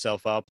beating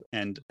yourself up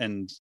and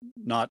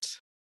not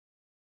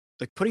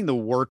like putting the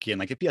work in.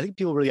 Like, I think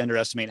people really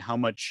underestimate how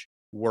much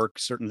work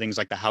certain things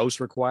like the house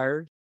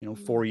required.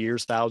 4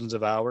 years, thousands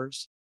of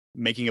hours.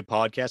 Making a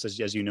podcast,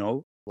 as you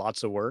know,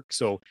 lots of work.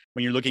 So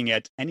when you're looking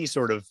at any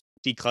sort of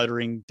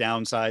decluttering,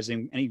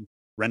 downsizing, any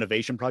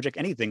renovation project,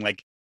 anything,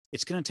 like,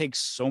 it's going to take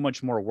so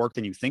much more work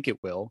than you think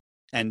it will,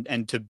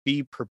 and to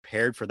be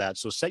prepared for that.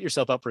 So set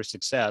yourself up for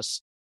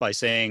success by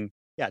saying,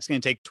 yeah, it's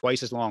going to take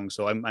twice as long,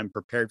 so I'm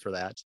prepared for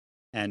that.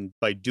 And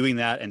by doing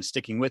that and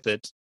sticking with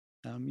it,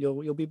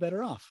 you'll be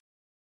better off.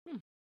 Hmm,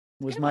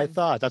 Was Good my one.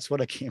 thought. That's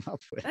what I came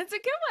up with. That's a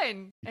good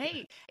one.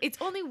 Hey, it's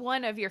only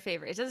one of your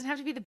favorites. It doesn't have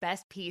to be the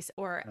best piece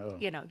or, Oh,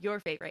 your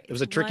favorite. it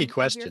was It's a tricky one of your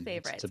question. It's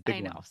favorites. a big I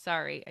know. one.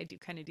 Sorry. I do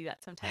kind of do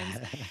that sometimes.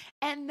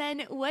 And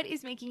then what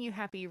is making you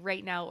happy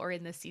right now or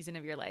in this season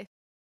of your life?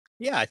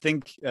 Yeah, I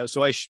think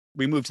so.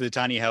 We moved to the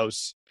tiny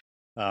house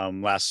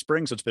last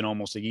spring, so it's been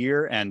almost a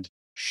year, and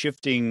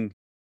shifting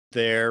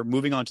there,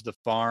 moving on to the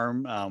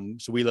farm.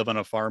 So we live on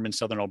a farm in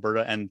southern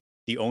Alberta, and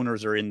the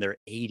owners are in their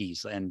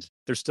 80s and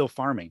they're still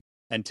farming.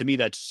 And to me,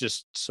 that's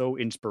just so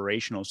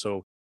inspirational.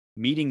 So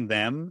meeting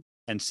them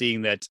and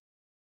seeing that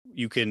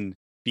you can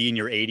be in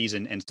your 80s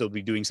and still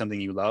be doing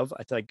something you love,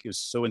 I think is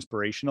so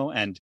inspirational.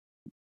 And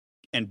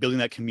building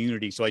that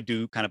community. So I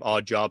do kind of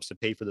odd jobs to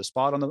pay for the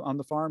spot on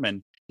the farm,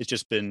 and it's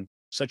just been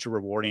such a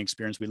rewarding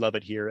experience. We love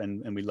it here,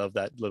 and we love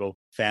that little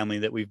family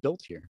that we've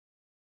built here.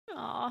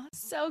 Oh,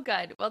 so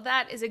good. Well,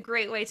 that is a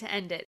great way to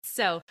end it.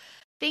 So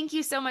thank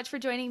you so much for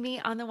joining me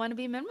on the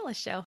Wannabe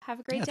Minimalist Show. Have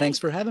a great Yeah, day. thanks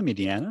for having me,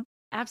 Deanna.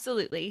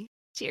 Absolutely.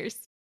 Cheers.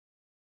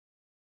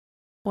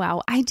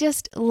 Wow, I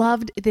just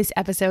loved this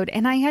episode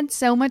and I had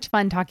so much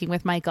fun talking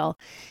with Michael.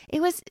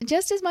 It was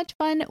just as much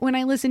fun when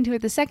I listened to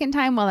it the second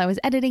time while I was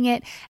editing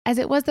it as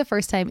it was the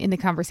first time in the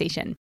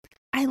conversation.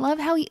 I love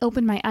how he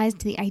opened my eyes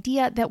to the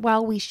idea that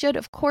while we should,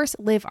 of course,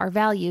 live our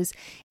values,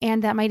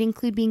 and that might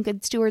include being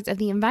good stewards of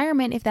the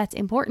environment if that's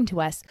important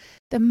to us,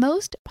 the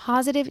most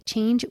positive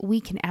change we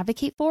can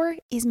advocate for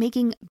is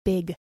making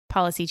big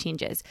policy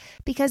changes,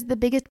 because the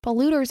biggest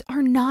polluters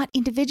are not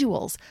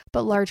individuals,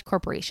 but large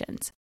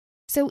corporations.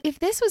 So if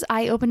this was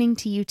eye-opening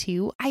to you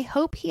too, I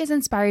hope he has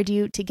inspired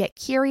you to get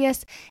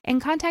curious and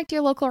contact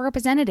your local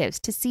representatives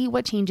to see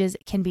what changes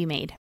can be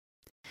made.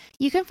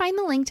 You can find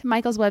the link to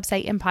Michael's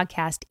website and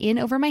podcast in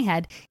Over My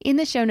Head in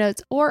the show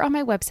notes or on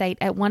my website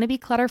at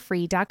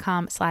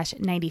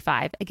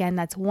wannabeclutterfree.com/95. Again,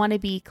 that's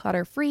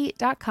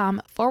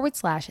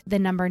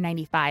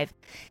wannabeclutterfree.com/95.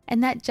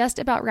 And that just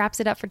about wraps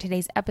it up for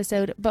today's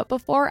episode. But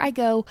before I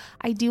go,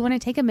 I do want to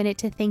take a minute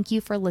to thank you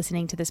for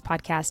listening to this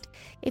podcast.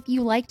 If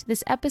you liked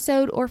this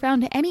episode or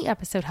found any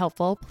episode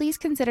helpful, please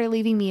consider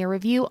leaving me a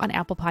review on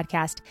Apple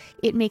Podcast.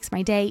 It makes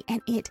my day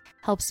and it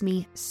helps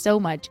me so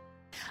much.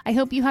 I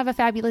hope you have a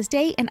fabulous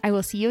day, and I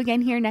will see you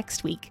again here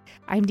next week.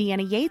 I'm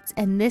Deanna Yates,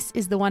 and this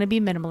is the Wannabe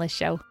Minimalist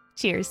Show.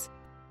 Cheers.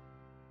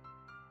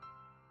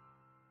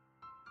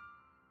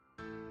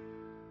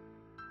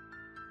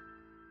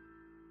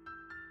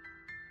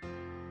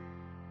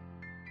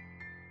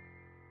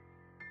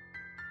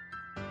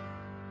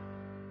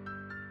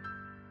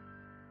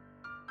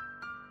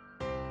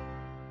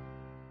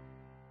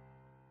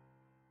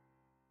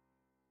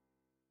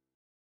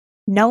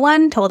 No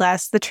one told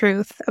us the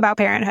truth about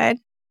parenthood.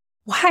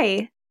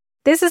 Why?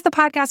 This is the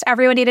podcast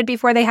everyone needed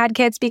before they had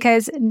kids,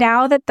 because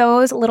now that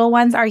those little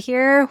ones are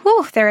here,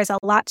 there is a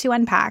lot to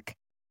unpack.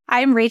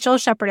 I'm Rachel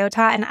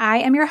Shepardota, and I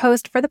am your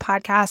host for the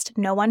podcast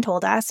No One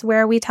Told Us,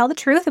 where we tell the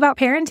truth about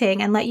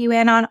parenting and let you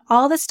in on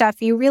all the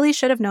stuff you really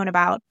should have known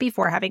about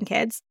before having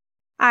kids.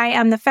 I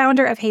am the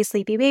founder of Hey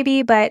Sleepy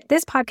Baby, but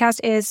this podcast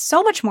is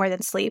so much more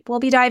than sleep. We'll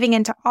be diving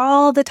into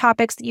all the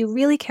topics that you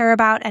really care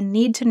about and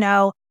need to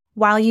know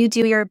while you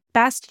do your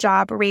best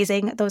job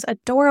raising those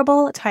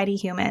adorable, tiny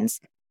humans.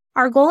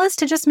 Our goal is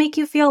to just make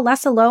you feel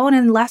less alone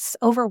and less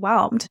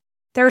overwhelmed.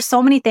 There are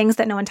so many things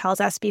that no one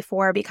tells us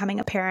before becoming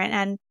a parent,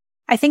 and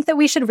I think that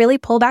we should really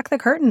pull back the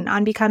curtain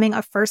on becoming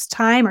a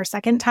first-time or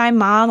second-time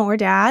mom or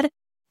dad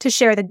to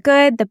share the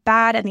good, the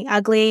bad, and the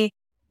ugly.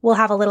 We'll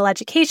have a little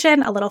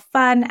education, a little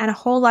fun, and a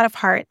whole lot of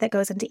heart that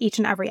goes into each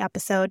and every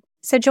episode.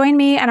 So join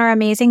me and our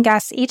amazing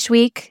guests each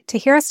week to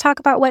hear us talk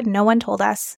about what no one told us.